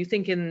using, you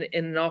think in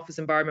an office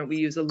environment, we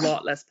use a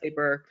lot less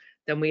paper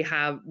than we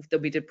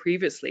did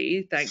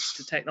previously, thanks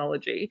to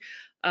technology.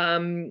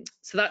 So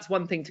that's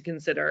one thing to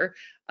consider.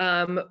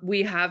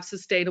 We have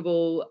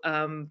sustainable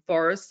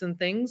forests and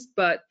things,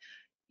 but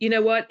you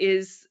know what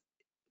is,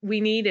 we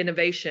need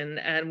innovation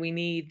and we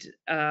need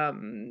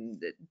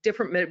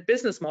different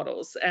business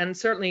models, and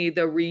certainly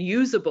the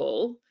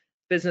reusable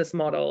business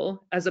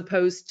model as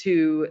opposed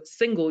to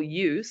single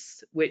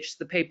use, which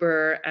the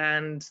paper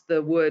and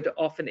the wood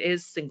often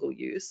is single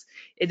use.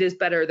 It is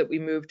better that we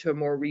move to a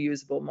more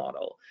reusable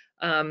model.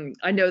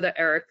 I know that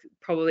Eric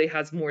probably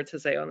has more to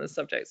say on this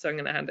subject, so I'm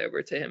going to hand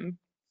over to him.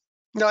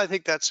 No, I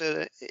think that's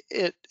it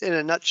in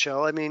a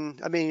nutshell. I mean,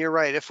 you're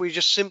right. If we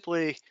just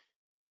simply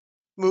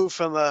move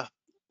from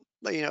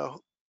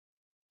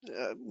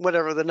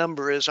whatever the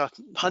number is,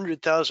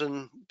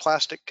 100,000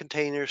 plastic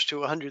containers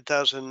to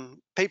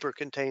 100,000 paper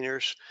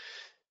containers,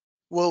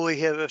 will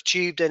we have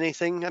achieved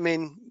anything? I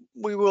mean,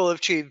 we will have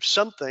achieved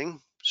something.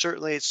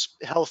 Certainly, it's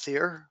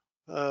healthier.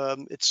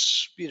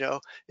 It's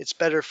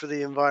better for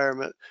the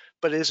environment.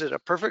 But is it a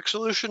perfect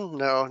solution?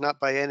 No, not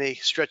by any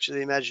stretch of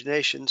the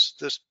imaginations.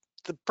 The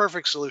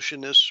perfect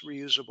solution is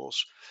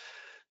reusables.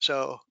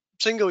 So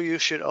single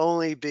use should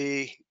only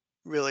be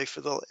really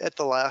at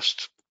the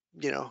last,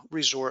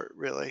 resort,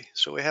 really.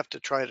 So we have to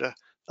try to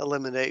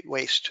eliminate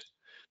waste,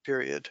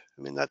 period.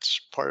 I mean,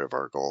 that's part of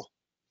our goal.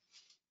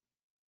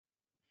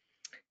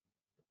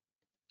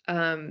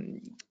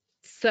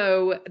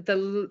 So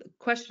the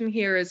question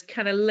here is,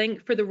 can a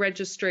link for the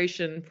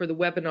registration for the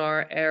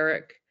webinar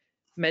Eric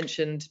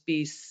mentioned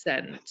be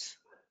sent?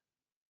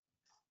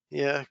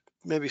 Yeah,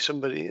 maybe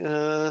somebody,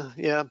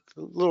 yeah, a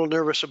little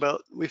nervous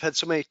about, we've had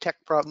so many tech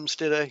problems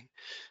today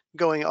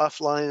going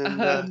offline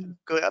and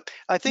going up.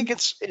 I think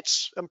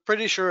I'm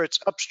pretty sure it's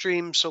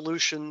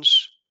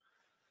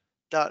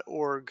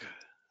upstreamsolutions.org.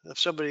 If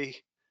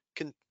somebody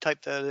can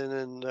type that in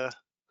and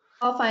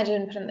I'll find it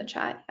and put it in the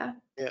chat. Yeah.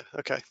 yeah,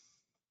 okay.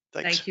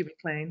 Thanks. Thank you,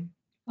 McLean.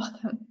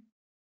 Welcome.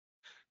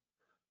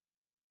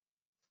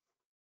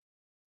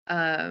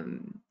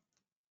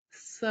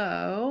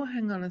 So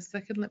hang on a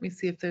second. Let me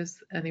see if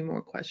there's any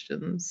more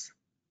questions.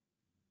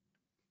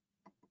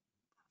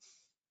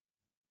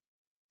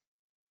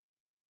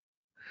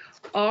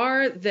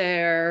 Are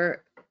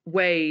there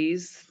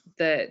ways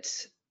that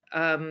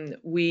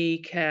we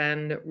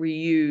can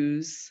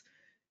reuse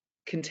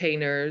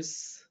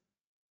containers?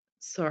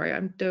 Sorry, I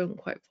don't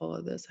quite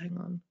follow this. Hang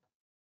on.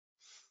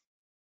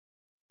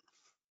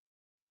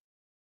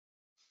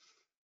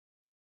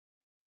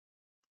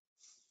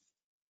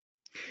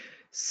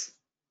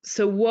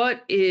 So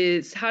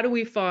how do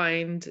we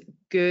find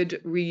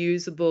good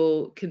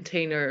reusable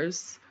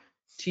containers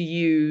to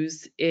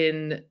use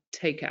in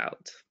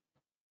takeout?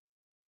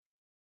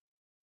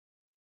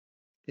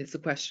 Is the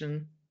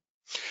question.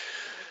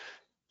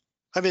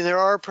 I mean, there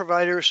are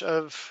providers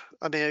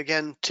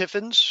again,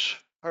 Tiffins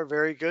are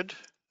very good.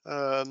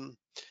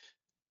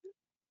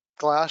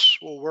 Glass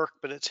will work,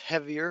 but it's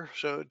heavier,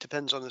 so it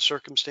depends on the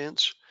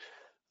circumstance.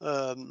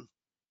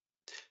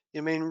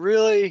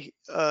 really,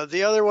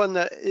 the other one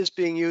that is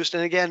being used,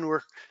 and again,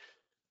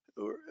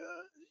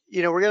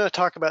 we're going to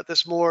talk about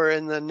this more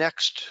in the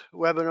next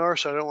webinar,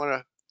 so I don't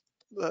want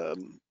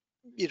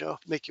to,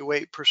 make you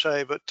wait per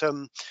se, but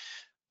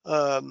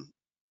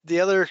the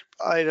other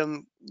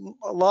item,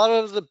 a lot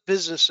of the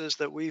businesses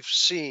that we've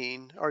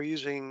seen are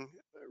using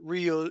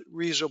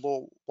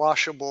reusable,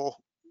 washable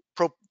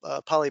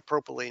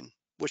polypropylene,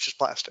 which is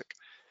plastic.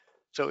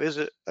 So is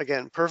it,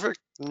 again, perfect?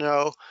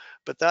 No,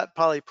 but that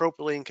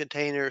polypropylene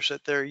containers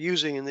that they're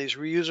using in these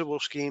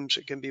reusable schemes,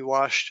 it can be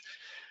washed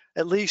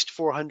at least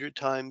 400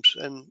 times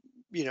and,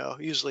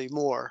 usually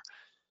more.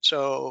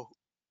 So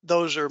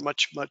those are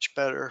much, much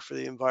better for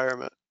the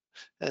environment.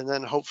 And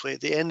then hopefully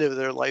at the end of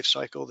their life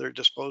cycle, they're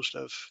disposed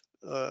of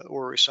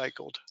or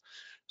recycled.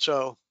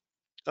 So,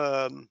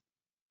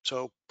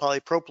 so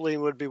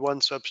polypropylene would be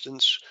one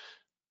substance,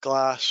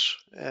 glass,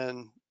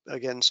 and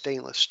again,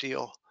 stainless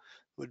steel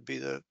would be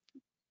the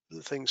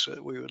things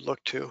that we would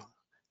look to.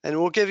 And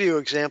we'll give you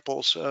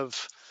examples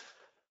of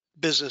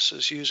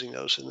businesses using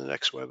those in the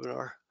next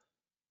webinar.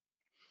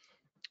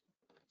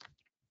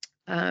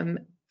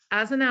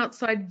 As an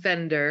outside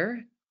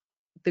vendor,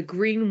 the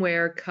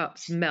greenware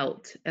cups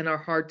melt and are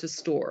hard to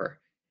store.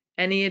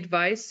 Any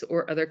advice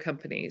or other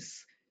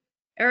companies?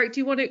 Eric,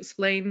 do you want to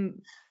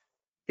explain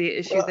the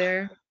issue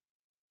there?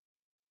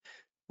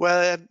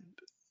 Well,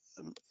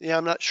 yeah,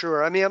 I'm not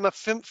sure. I mean, I'm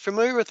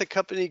familiar with the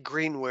company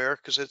Greenware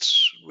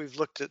because we've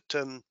looked at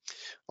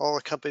all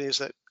the companies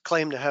that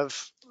claim to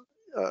have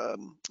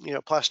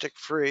plastic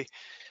free.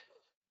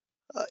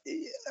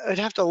 I'd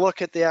have to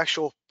look at the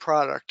actual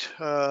product.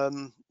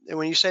 And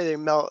when you say they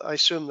melt, I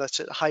assume that's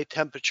at high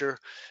temperature.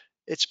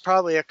 It's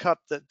probably a cup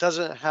that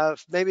doesn't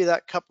have, maybe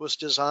that cup was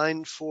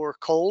designed for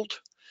cold.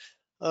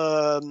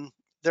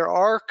 There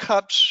are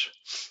cups,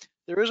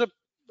 there is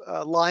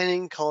a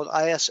lining called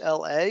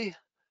ISLA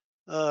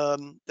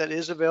that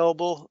is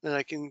available,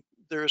 and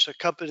there's a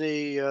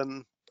company,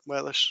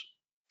 well, there's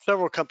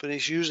several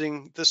companies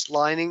using this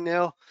lining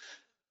now,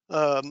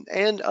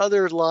 and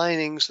other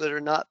linings that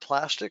are not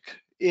plastic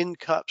in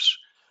cups.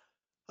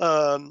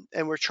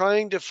 And we're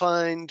trying to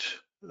find,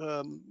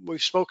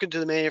 we've spoken to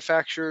the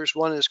manufacturers.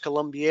 One is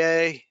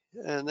Colombier,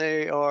 and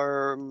they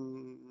are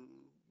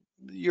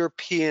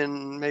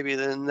European, maybe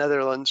the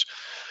Netherlands,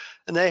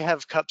 and they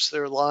have cups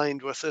that are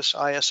lined with this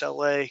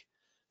ISLA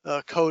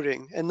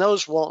coating, and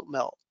those won't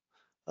melt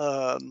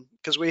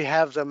because we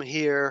have them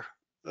here.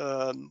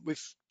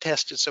 We've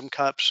tested some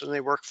cups and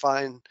they work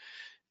fine,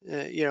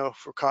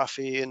 for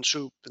coffee and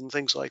soup and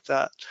things like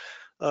that.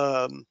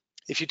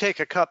 If you take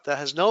a cup that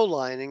has no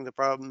lining, the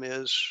problem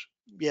is,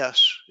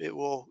 yes, it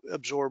will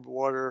absorb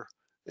water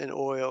and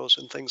oils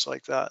and things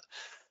like that.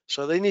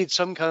 So they need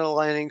some kind of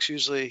linings,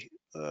 usually,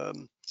 a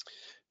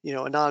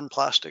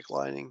non-plastic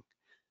lining.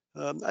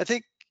 I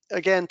think,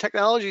 again,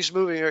 technology is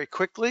moving very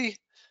quickly.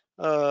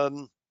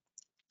 There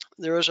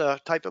is a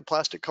type of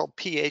plastic called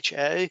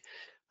PHA,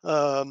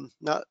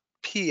 not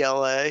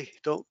PLA.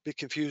 Don't be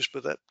confused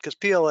with it, because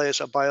PLA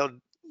is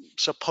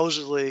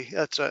supposedly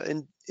that's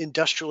an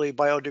industrially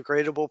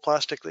biodegradable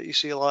plastic that you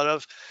see a lot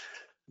of.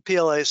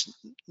 PLA is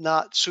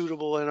not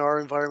suitable in our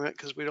environment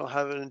because we don't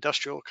have an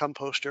industrial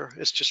composter.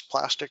 It's just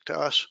plastic to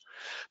us.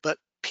 But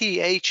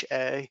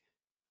PHA,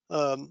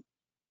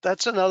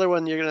 that's another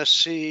one you're going to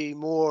see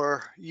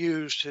more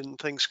used in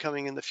things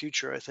coming in the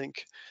future, I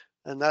think.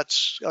 And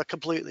that's a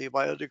completely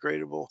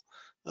biodegradable,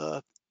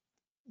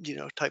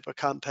 type of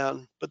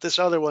compound. But this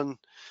other one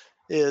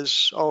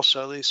is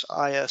also these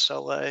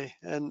ISLA,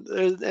 and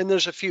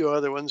there's a few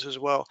other ones as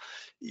well.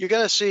 You're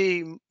going to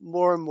see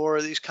more and more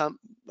of these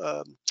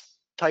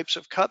types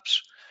of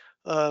cups.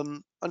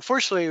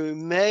 Unfortunately, we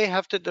may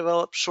have to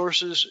develop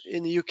sources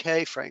in the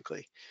UK,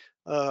 frankly,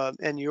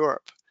 and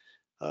Europe,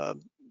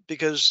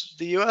 because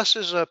the US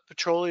is a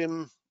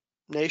petroleum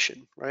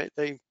nation, right?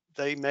 They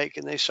make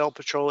and they sell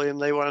petroleum.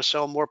 They want to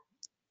sell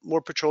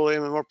more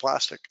petroleum and more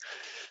plastic.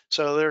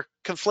 So they're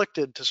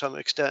conflicted to some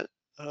extent.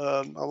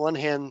 On one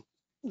hand,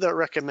 they're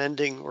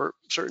recommending, or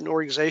certain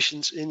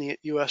organizations in the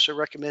US are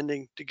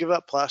recommending, to give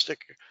up plastic,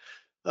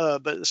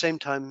 but at the same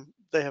time,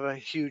 they have a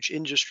huge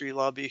industry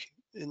lobby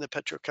in the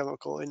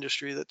petrochemical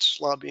industry that's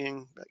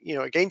lobbying,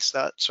 against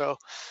that. So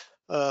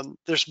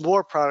there's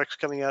more products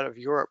coming out of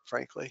Europe,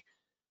 frankly.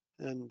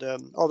 And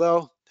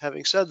although,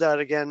 having said that,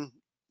 again,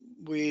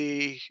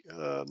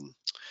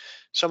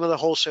 some of the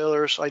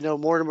wholesalers, I know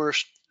Mortimer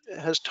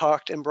has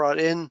talked and brought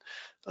in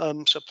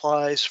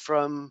supplies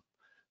from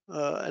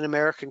an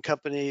American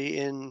company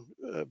in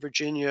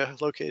Virginia,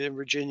 located in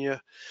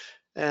Virginia,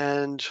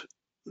 and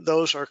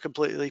those are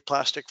completely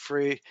plastic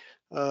free.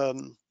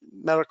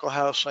 Medical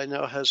House, I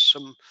know, has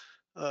some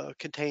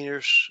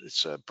containers.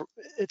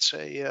 It's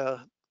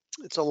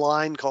a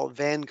line called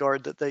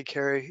Vanguard that they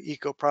carry,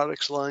 Eco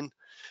Products line,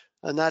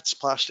 and that's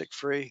plastic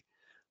free.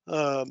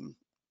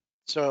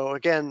 So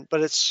again,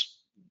 but it's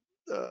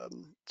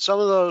some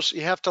of those,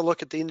 you have to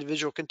look at the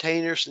individual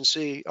containers and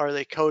see, are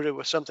they coated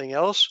with something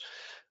else,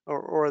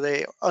 or are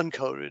they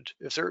uncoated?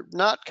 If they're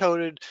not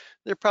coated,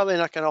 they're probably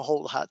not going to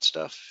hold hot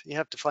stuff. You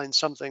have to find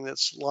something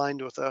that's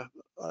lined with a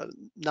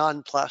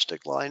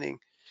non-plastic lining.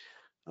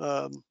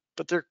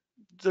 But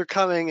they're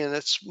coming, and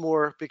it's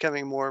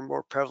becoming more and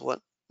more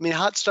prevalent. I mean,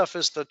 hot stuff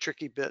is the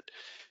tricky bit.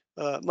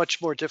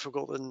 Much more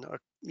difficult than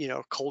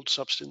a cold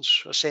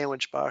substance, a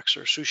sandwich box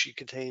or sushi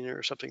container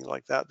or something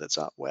like that that's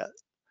not wet.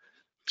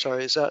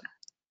 Sorry, is that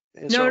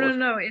answer No, all no, of?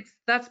 no,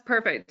 that's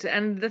perfect.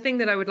 And the thing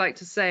that I would like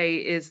to say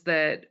is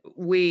that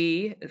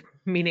we,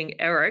 meaning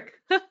Eric,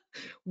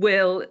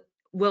 will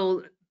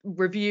will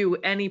review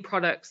any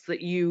products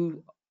that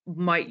you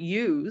might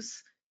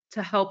use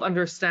to help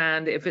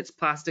understand if it's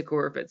plastic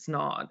or if it's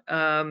not.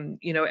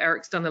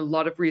 Eric's done a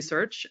lot of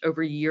research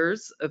over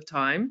years of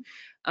time,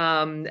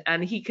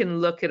 and he can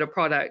look at a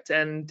product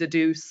and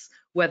deduce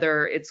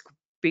whether it's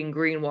being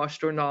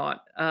greenwashed or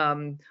not.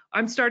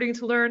 I'm starting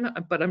to learn,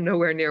 but I'm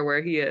nowhere near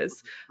where he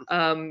is.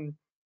 Um,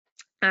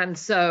 and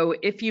so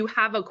if you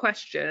have a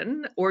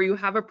question or you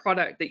have a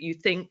product that you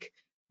think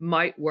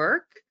might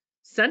work,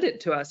 send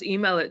it to us,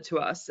 email it to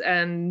us,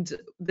 and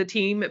the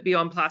team at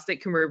Beyond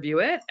Plastic can review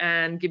it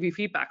and give you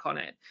feedback on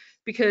it.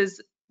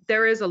 Because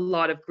there is a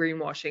lot of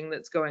greenwashing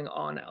that's going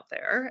on out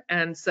there.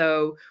 And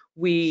so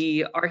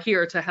we are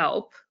here to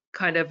help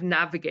kind of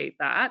navigate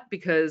that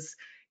because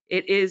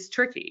it is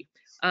tricky.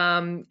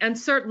 And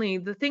certainly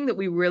the thing that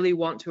we really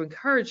want to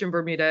encourage in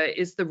Bermuda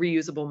is the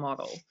reusable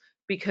model,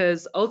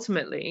 because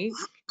ultimately,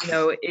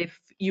 if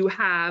you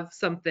have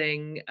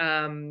something,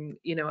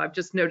 I've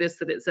just noticed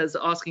that it says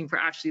asking for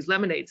Ashley's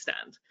lemonade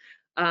stand.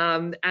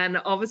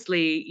 And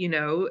obviously,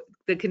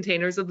 the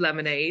containers of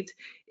lemonade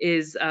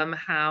is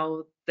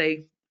how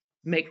they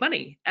make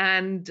money.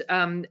 And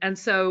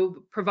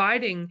so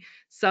providing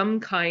some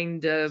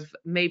kind of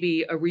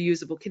maybe a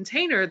reusable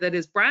container that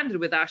is branded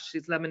with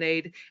Ashley's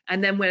lemonade,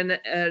 and then when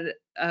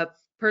a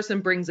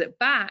person brings it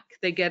back,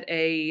 they get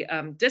a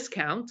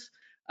discount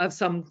of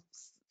some,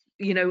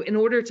 in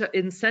order to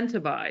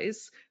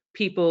incentivize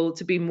people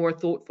to be more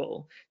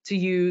thoughtful, to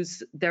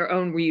use their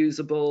own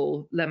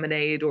reusable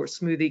lemonade or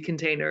smoothie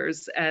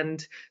containers.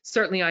 And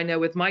certainly I know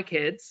with my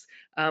kids,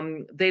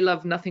 they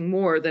love nothing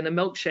more than a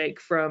milkshake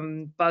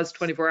from Buzz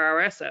 24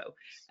 Hour Esso.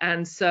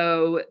 And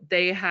so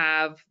they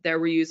have their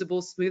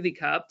reusable smoothie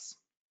cups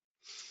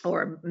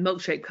or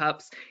milkshake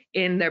cups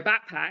in their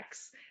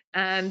backpacks,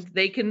 and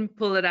they can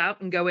pull it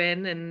out and go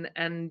in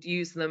and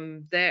use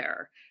them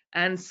there.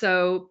 And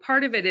so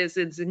part of it is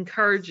it's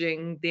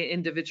encouraging the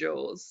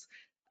individuals,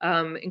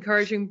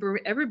 encouraging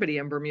everybody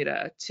in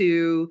Bermuda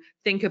to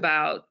think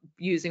about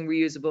using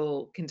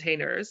reusable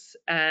containers.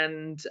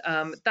 And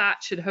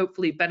that should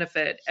hopefully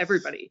benefit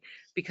everybody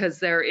because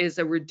there is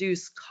a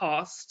reduced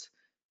cost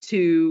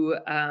to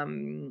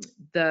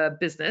the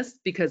business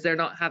because they're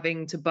not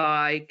having to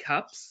buy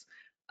cups.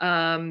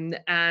 And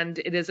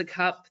it is a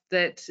cup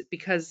that,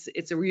 because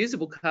it's a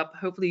reusable cup,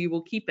 hopefully you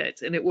will keep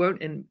it and it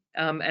won't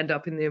end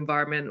up in the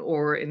environment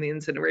or in the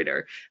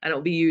incinerator, and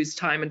it'll be used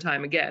time and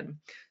time again.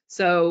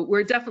 So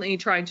we're definitely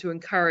trying to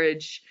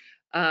encourage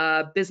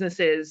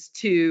businesses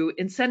to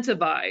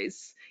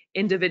incentivize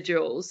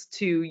individuals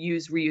to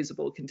use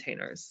reusable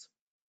containers.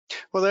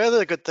 Well, the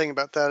other good thing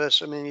about that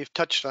is, I mean, you've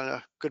touched on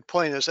a good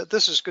point, is that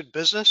this is good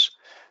business.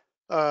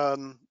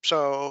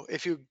 So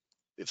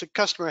if the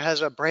customer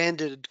has a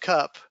branded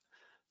cup,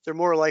 they're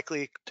more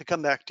likely to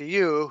come back to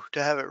you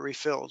to have it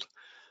refilled,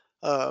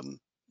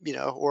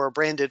 or a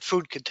branded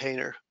food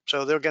container.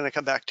 So they're going to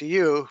come back to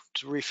you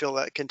to refill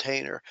that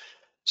container.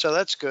 So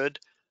that's good.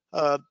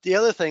 The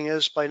other thing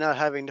is, by not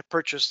having to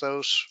purchase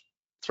those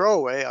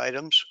throwaway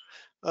items,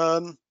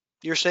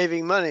 you're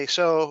saving money.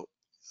 So,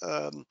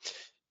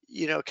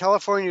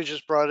 California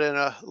just brought in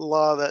a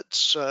law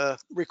that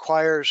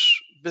requires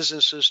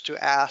businesses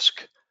to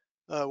ask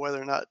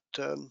whether or not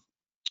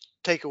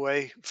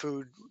takeaway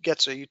food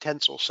gets a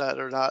utensil set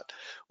or not,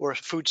 or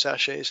food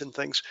sachets and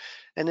things.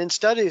 And in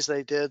studies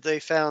they did, they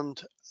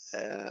found,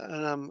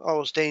 and I'm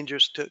always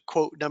dangerous to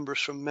quote numbers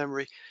from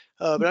memory,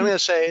 but I'm going to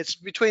say it's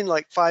between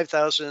like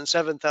 $5,000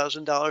 and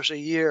 $7,000 a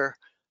year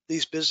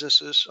these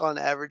businesses on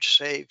average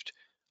saved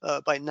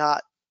by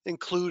not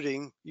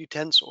including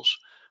utensils.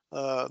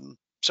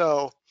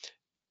 So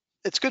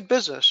it's good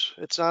business.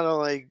 It's not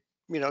only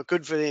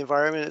good for the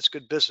environment, it's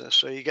good business.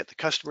 So you get the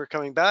customer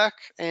coming back,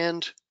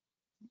 and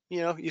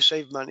you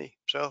save money.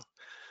 So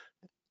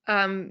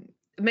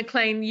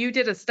McLean, you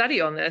did a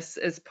study on this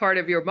as part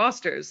of your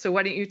master's. So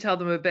why don't you tell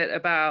them a bit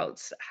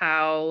about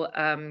how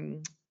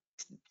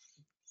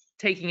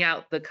taking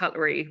out the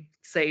cutlery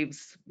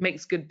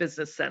makes good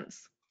business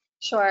sense?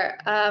 Sure.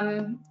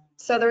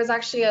 So there was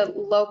actually a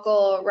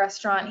local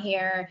restaurant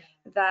here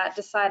that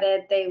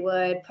decided they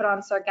would put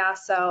on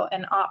Sargasso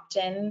an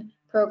opt-in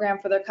program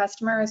for their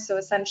customers. So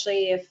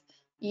essentially, if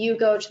you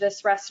go to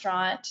this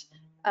restaurant,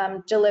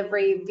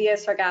 delivery via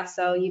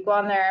Sargasso, you go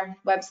on their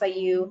website,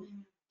 you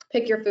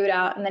pick your food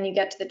out, and then you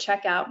get to the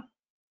checkout,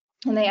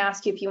 and they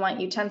ask you if you want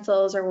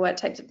utensils or what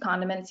types of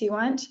condiments you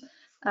want.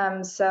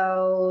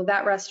 So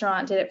that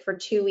restaurant did it for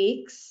 2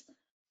 weeks,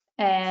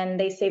 and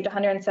they saved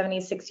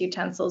 176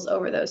 utensils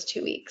over those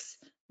 2 weeks,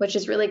 which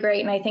is really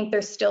great. And I think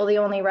they're still the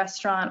only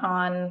restaurant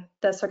on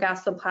the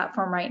Sargasso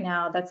platform right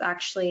now that's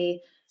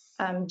actually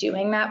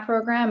doing that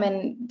program.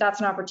 And that's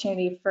an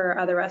opportunity for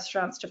other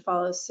restaurants to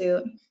follow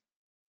suit.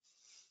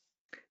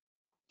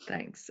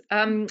 Thanks.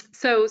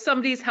 So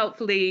somebody's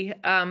helpfully,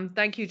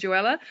 thank you,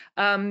 Joella.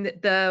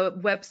 The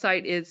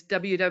website is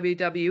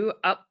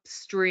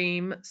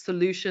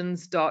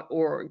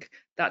www.upstreamsolutions.org.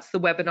 That's the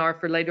webinar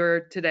for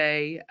later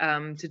today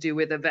to do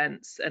with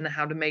events and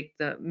how to make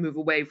the move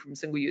away from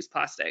single-use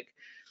plastic.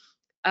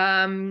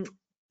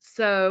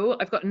 So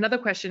I've got another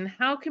question.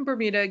 How can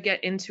Bermuda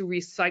get into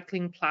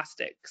recycling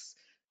plastics?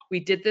 We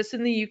did this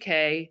in the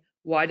UK.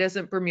 Why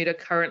doesn't Bermuda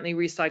currently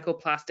recycle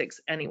plastics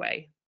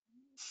anyway?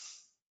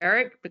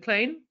 Eric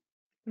McLean,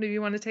 do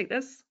you want to take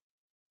this?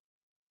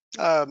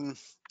 I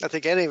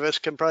think any of us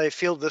can probably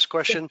field this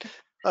question.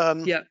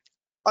 Yeah.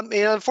 I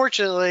mean,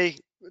 unfortunately,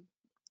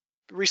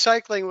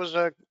 recycling was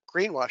a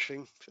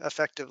greenwashing,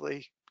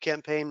 effectively,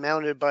 campaign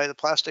mounted by the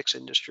plastics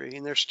industry,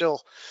 and they're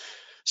still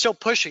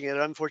pushing it,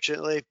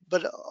 unfortunately.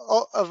 But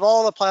of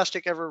all the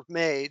plastic ever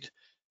made,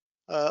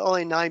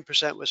 only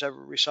 9% was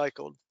ever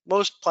recycled.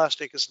 Most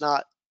plastic is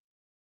not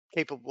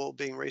capable of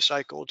being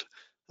recycled,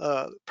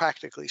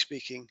 practically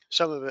speaking.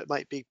 Some of it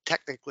might be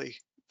technically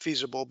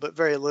feasible, but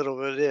very little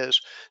of it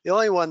is. The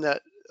only one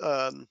that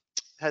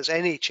has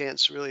any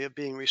chance really of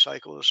being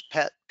recycled is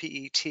PET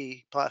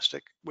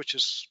plastic, which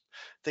is,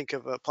 think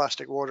of a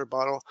plastic water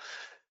bottle.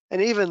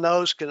 And even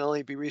those can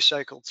only be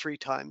recycled 3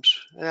 times.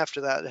 And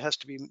after that, it has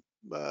to be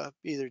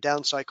either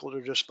downcycled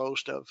or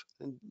disposed of.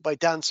 And by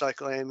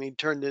downcycling, I mean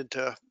turned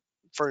into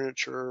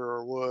furniture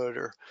or wood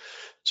or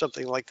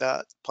something like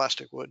that,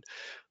 plastic wood.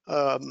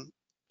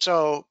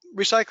 So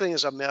recycling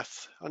is a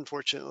myth,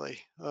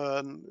 unfortunately.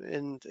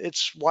 And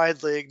it's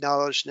widely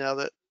acknowledged now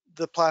that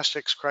the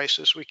plastics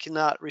crisis, we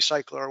cannot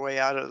recycle our way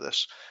out of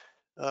this.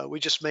 We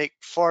just make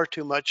far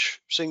too much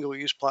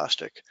single-use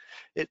plastic.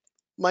 It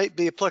might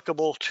be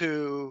applicable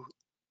to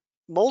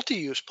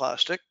multi-use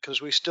plastic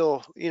because we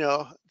still,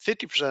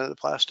 50% of the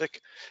plastic,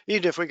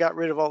 even if we got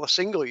rid of all the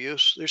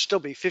single-use, there'd still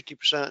be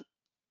 50%,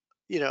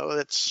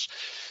 that's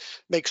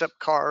makes up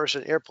cars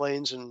and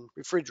airplanes and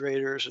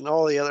refrigerators and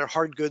all the other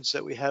hard goods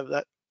that we have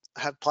that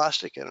have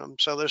plastic in them.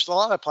 So there's a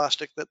lot of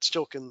plastic that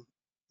still can,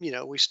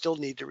 we still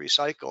need to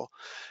recycle,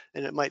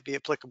 and it might be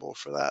applicable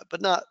for that,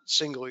 but not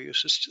single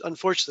use.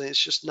 Unfortunately,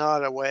 it's just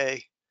not a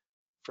way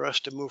for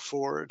us to move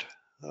forward.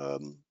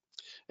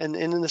 And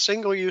in the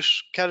single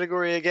use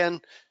category,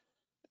 again,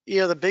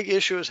 the big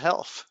issue is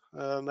health.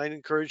 I'd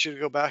encourage you to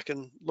go back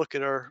and look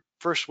at our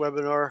first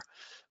webinar.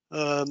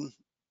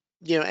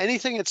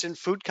 Anything that's in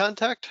food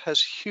contact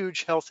has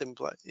huge health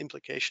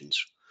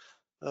implications.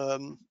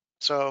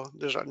 So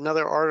there's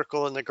another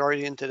article in the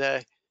Guardian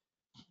today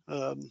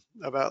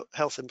about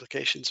health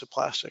implications of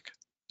plastic.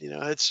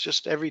 It's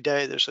just every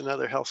day there's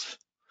another health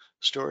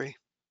story.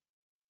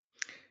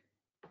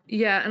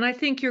 Yeah, and I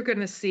think you're going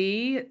to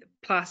see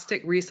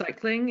plastic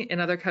recycling in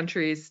other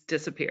countries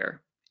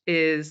disappear.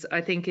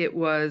 I think it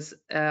was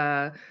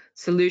a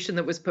solution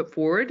that was put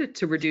forward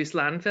to reduce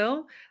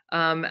landfill,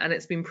 and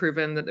it's been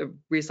proven that the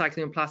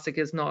recycling of plastic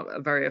is not a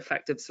very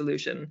effective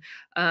solution.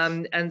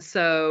 And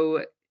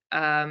so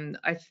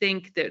I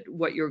think that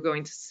what you're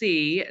going to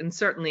see, and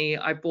certainly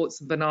I bought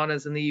some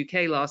bananas in the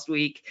UK last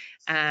week,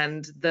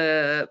 and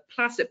the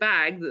plastic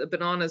bag that the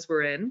bananas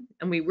were in,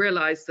 and we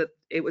realized that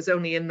it was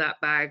only in that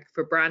bag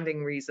for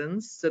branding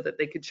reasons so that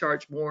they could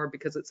charge more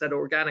because it said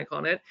organic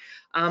on it.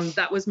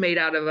 That was made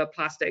out of a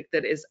plastic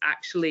that is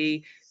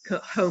actually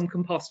home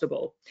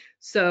compostable.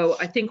 So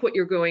I think what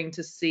you're going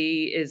to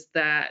see is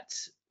that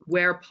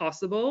where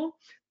possible,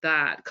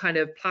 that kind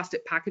of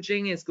plastic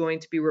packaging is going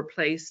to be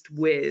replaced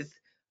with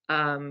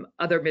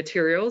other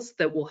materials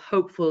that will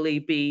hopefully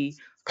be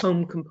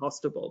home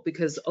compostable,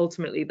 because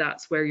ultimately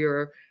that's where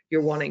you're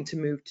wanting to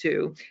move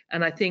to.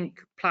 And I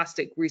think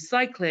plastic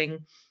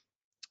recycling,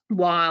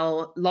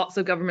 while lots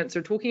of governments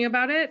are talking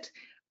about it,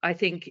 I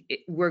think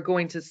we're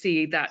going to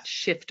see that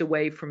shift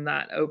away from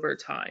that over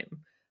time.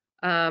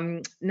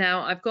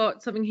 Now I've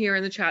got something here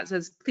in the chat that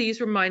says, please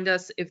remind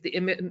us if the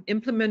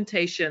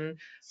implementation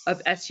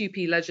of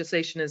SUP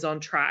legislation is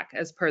on track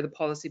as per the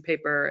policy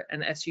paper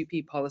and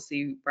SUP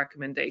policy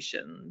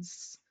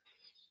recommendations.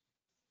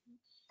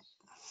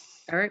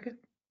 Eric?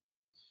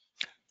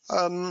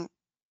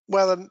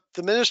 Well,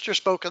 the minister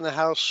spoke in the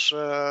House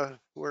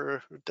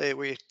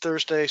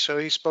Thursday, so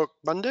he spoke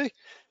Monday,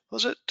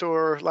 was it,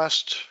 or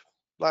last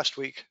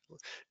week,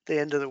 the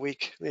end of the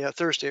week,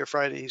 Thursday or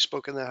Friday, he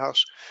spoke in the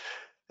House.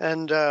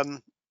 And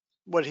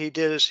what he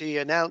did is he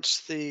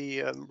announced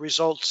the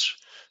results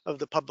of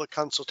the public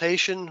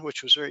consultation,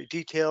 which was very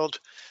detailed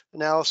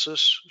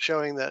analysis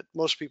showing that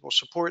most people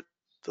support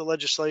the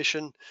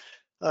legislation.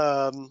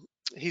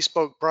 He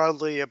spoke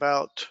broadly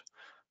about,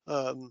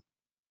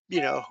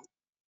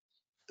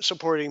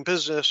 supporting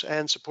business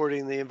and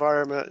supporting the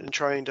environment and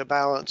trying to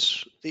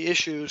balance the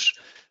issues.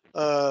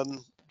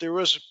 There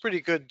was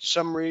pretty good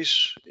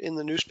summaries in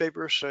the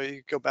newspaper, so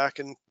you go back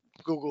and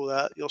Google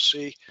that, you'll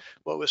see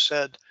what was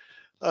said.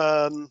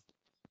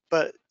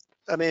 But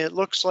I mean, it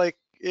looks like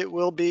it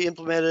will be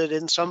implemented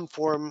in some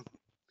form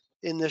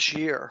in this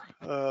year.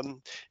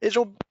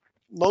 It'll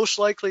most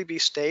likely be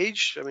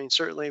staged. I mean,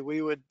 certainly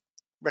we would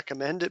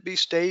recommend it be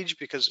staged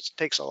because it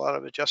takes a lot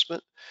of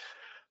adjustment.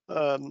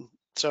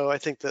 So I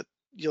think that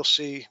you'll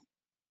see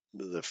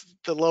the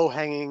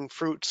low-hanging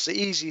fruits, the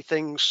easy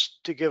things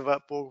to give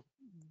up will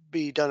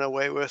be done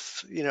away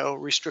with,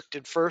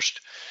 restricted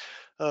first.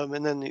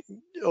 And then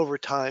over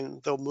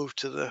time, they'll move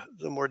to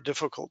the more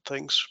difficult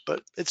things.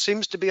 But it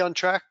seems to be on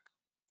track.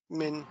 I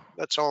mean,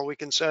 that's all we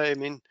can say. I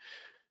mean,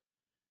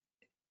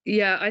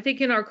 yeah, I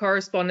think in our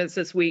correspondence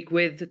this week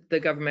with the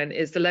government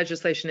is the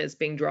legislation is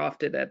being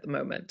drafted at the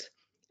moment.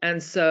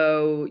 And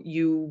so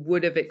you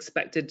would have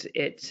expected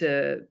it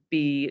to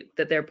be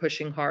that they're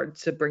pushing hard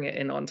to bring it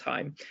in on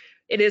time.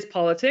 It is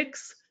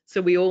politics.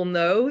 So we all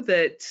know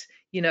that,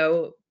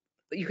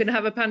 you can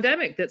have a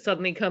pandemic that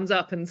suddenly comes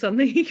up and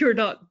suddenly you're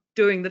not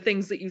doing the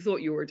things that you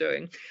thought you were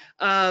doing.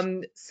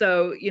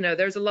 So,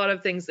 there's a lot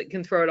of things that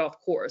can throw it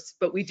off course,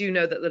 but we do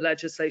know that the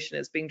legislation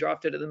is being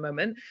drafted at the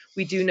moment.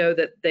 We do know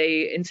that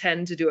they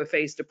intend to do a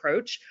phased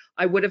approach.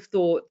 I would have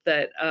thought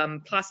that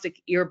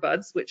plastic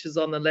earbuds, which is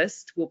on the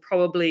list, will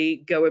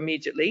probably go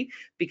immediately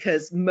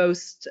because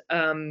most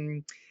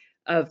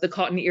of the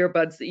cotton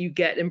earbuds that you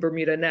get in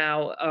Bermuda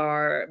now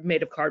are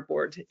made of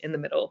cardboard in the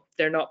middle.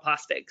 They're not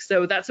plastic.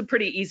 So that's a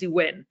pretty easy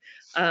win.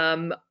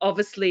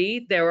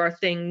 Obviously, there are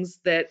things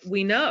that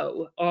we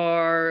know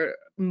our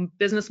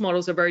business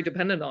models are very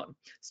dependent on.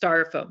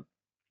 Styrofoam.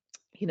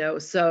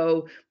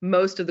 So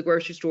most of the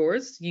grocery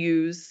stores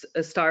use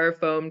a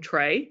styrofoam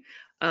tray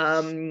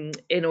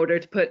in order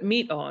to put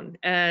meat on.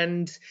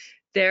 And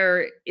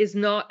there is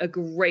not a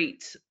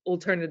great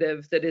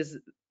alternative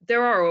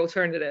there are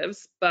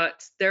alternatives,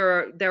 but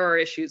there are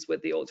issues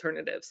with the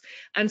alternatives.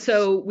 And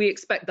so we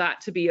expect that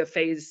to be a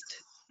phased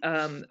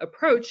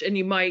approach. And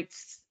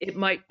it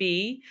might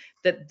be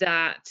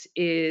that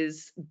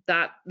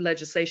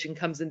legislation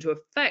comes into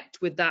effect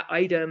with that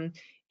item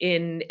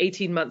in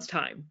 18 months'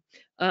 time.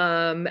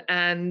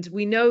 And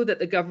we know that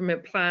the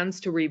government plans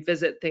to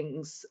revisit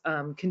things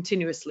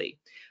continuously.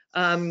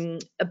 I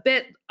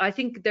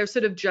think they're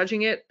sort of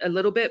judging it a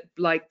little bit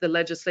like the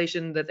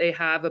legislation that they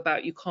have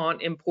about you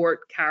can't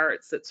import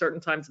carrots at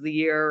certain times of the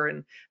year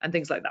and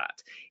things like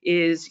that.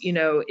 Is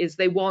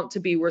they want to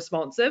be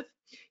responsive.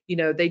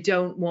 They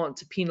don't want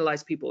to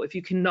penalize people. If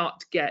you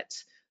cannot get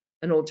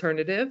an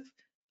alternative,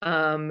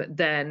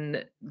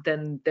 then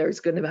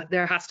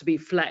there has to be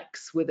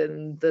flex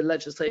within the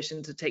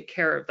legislation to take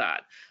care of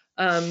that.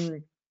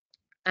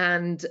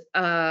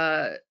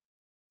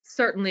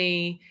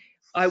 Certainly,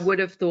 I would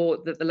have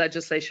thought that the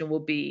legislation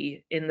will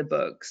be in the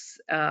books,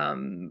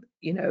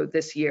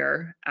 this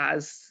year,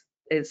 as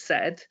is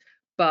said,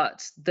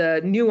 but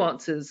the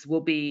nuances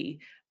will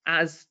be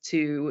as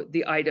to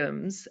the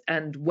items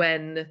and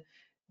when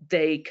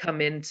they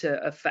come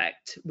into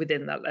effect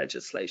within that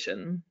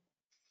legislation.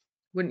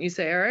 Wouldn't you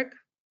say, Eric?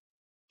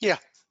 yeah,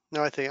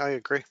 no, I think I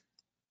agree.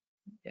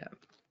 Yeah.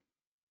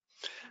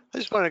 I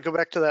just want to go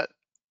back to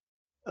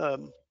that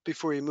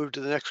before you move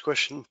to the next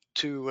question,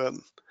 to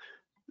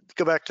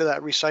go back to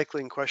that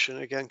recycling question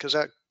again, because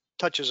that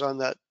touches on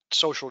that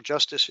social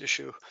justice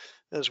issue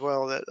as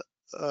well, that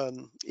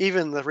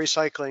even the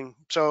recycling,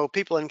 so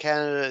people in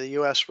Canada, the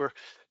US were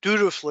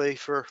dutifully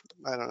for,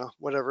 I don't know,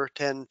 whatever,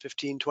 10,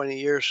 15, 20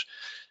 years,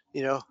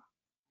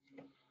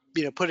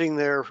 putting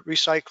their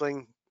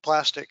recycling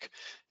plastic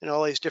in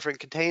all these different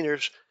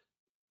containers,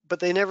 but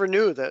they never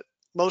knew that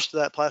most of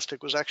that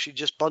plastic was actually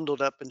just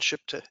bundled up and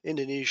shipped to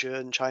Indonesia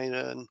and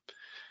China, and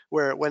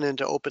where it went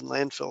into open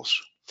landfills.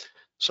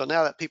 So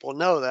now that people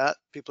know that,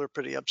 people are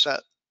pretty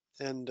upset.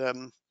 And,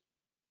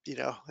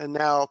 and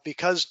now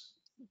because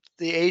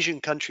the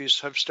Asian countries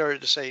have started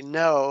to say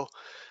no,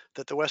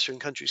 that the Western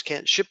countries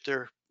can't ship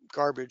their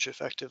garbage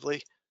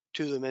effectively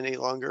to them any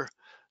longer,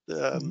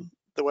 the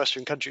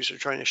Western countries are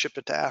trying to ship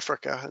it to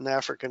Africa, and the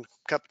African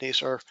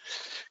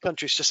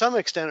countries to some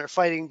extent are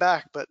fighting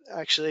back, but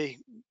actually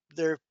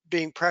they're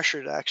being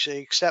pressured to actually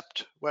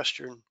accept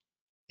Western,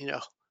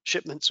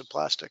 shipments of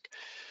plastic.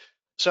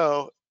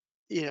 So,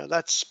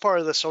 that's part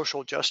of the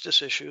social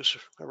justice issues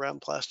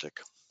around plastic.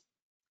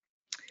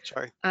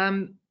 Sorry.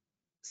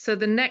 So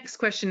the next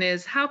question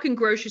is, how can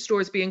grocery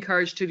stores be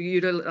encouraged to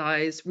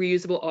utilize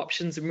reusable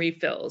options and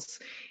refills?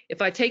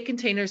 If I take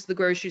containers to the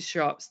grocery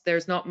shops,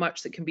 there's not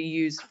much that can be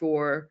used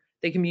for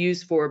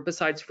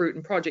besides fruit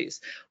and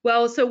produce.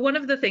 Well, so one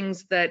of the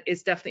things that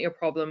is definitely a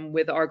problem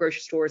with our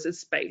grocery stores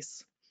is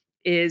space.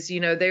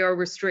 They are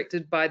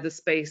restricted by the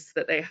space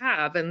that they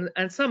have,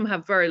 and some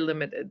have very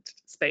limited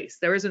space.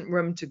 There isn't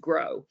room to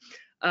grow,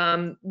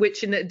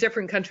 which in a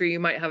different country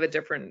you might have a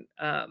different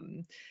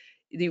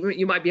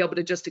you might be able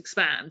to just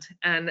expand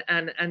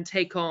and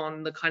take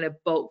on the kind of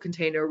bulk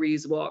container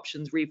reusable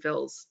options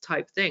refills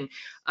type thing.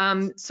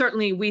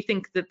 Certainly, we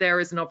think that there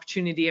is an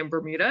opportunity in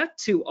Bermuda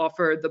to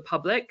offer the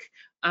public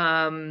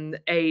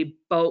a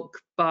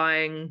bulk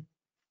buying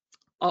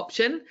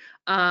option,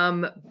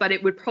 but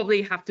it would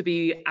probably have to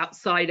be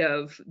outside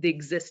of the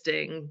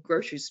existing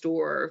grocery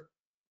stores.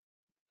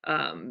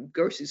 And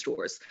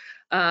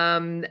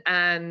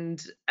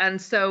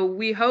so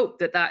we hope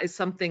that is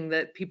something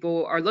that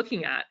people are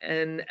looking at,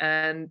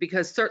 and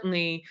because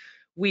certainly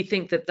we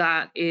think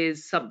that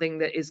is something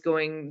that is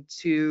going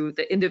to,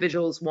 the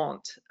individuals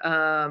want.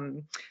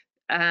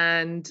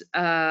 and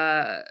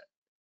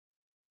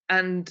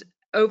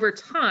over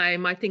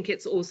time, I think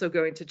it's also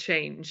going to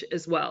change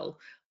as well,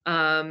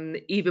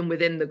 even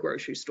within the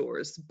grocery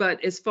stores.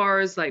 But as far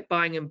as like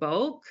buying in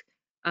bulk,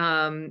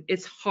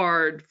 it's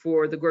hard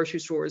for the grocery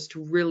stores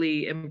to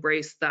really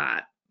embrace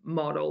that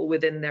model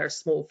within their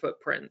small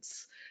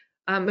footprints.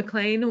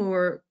 McLean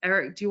or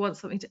Eric, do you have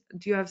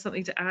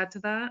something to add to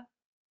that?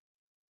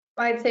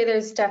 I'd say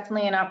there's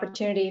definitely an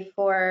opportunity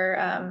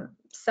for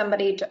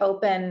somebody to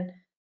open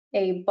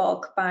a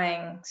bulk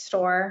buying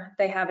store.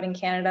 They have it in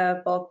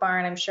Canada, Bulk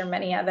Barn, I'm sure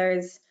many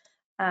others.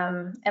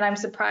 And I'm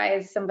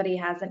surprised somebody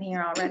hasn't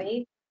here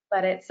already,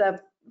 but it's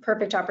a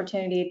perfect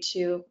opportunity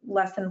to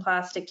lessen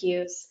plastic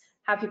use,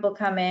 have people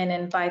come in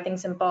and buy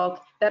things in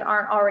bulk that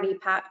aren't already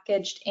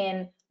packaged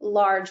in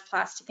large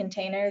plastic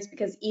containers,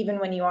 because even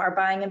when you are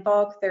buying in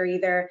bulk, they're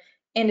either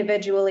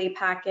individually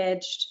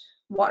packaged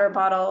water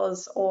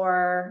bottles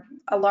or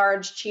a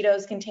large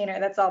Cheetos container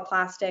that's all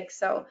plastic.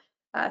 So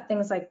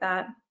things like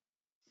that.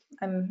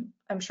 I'm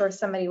sure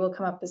somebody will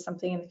come up with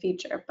something in the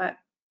future, but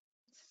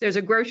there's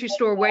a grocery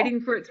store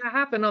waiting for it to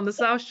happen on the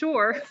South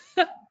Shore.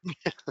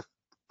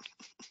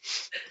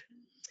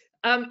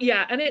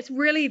 Yeah, and it's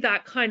really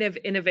that kind of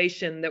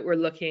innovation that we're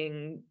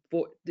looking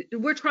for.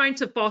 We're trying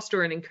to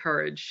foster and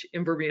encourage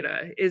in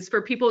Bermuda, is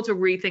for people to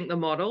rethink the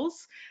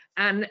models.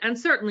 And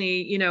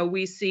certainly, you know,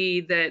 we see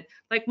that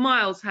like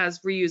Miles has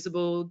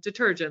reusable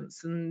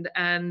detergents,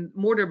 and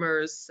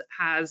Mortimer's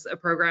has a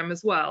program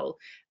as well.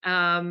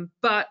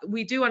 But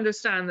we do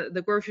understand that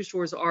the grocery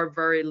stores are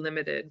very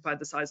limited by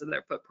the size of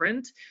their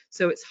footprint.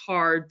 So it's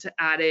hard to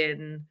add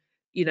in,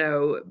 you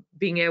know,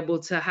 being able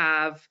to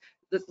have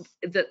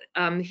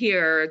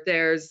here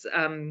there's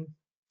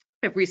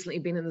I've recently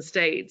been in the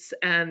States,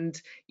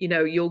 and you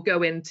know, you'll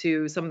go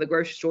into some of the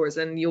grocery stores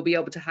and you'll be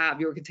able to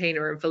have your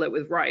container and fill it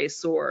with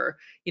rice or,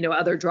 you know,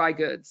 other dry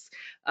goods.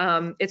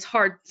 It's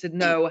hard to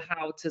know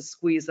how to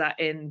squeeze that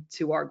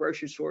into our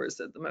grocery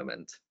stores at the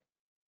moment.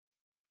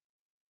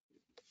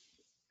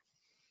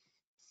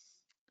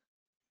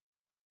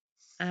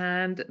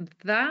 And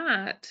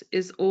that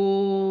is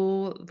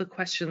all the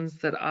questions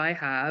that I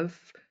have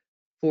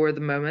for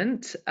the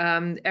moment.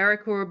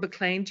 Eric or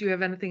McLean, do you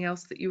have anything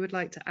else that you would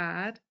like to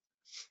add?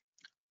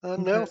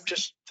 No,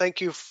 just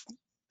thank you,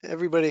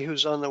 everybody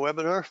who's on the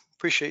webinar.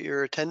 Appreciate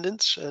your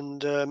attendance,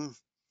 and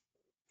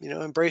you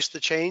know, embrace the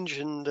change,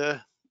 and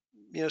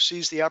you know,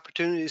 seize the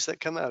opportunities that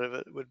come out of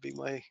it would be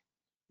my,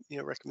 you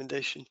know,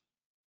 recommendation.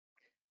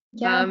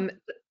 Yeah,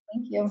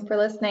 thank you for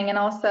listening. And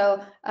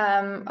also,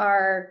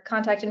 our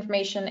contact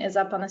information is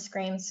up on the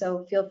screen,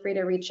 so feel free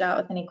to reach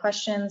out with any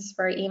questions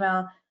for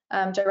email,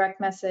 direct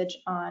message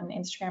on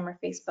Instagram or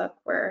Facebook.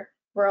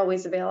 We're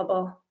always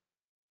available.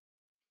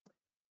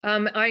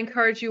 I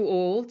encourage you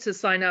all to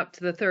sign up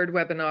to the third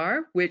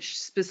webinar, which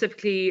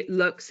specifically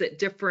looks at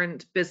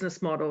different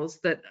business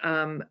models that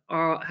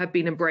have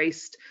been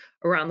embraced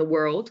around the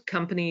world,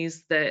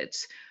 companies that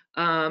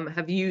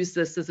have used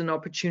this as an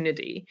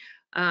opportunity.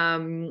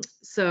 And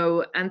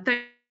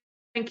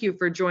thank you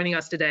for joining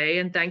us today,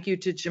 and thank you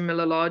to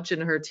Jamila Lodge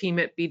and her team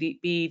at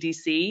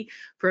BEDC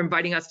for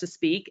inviting us to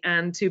speak,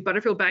 and to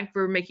Butterfield Bank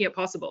for making it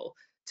possible.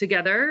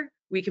 Together,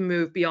 we can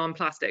move beyond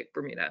plastic,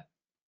 Bermuda.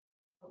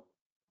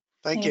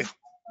 Thank you.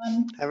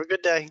 Have a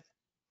good day.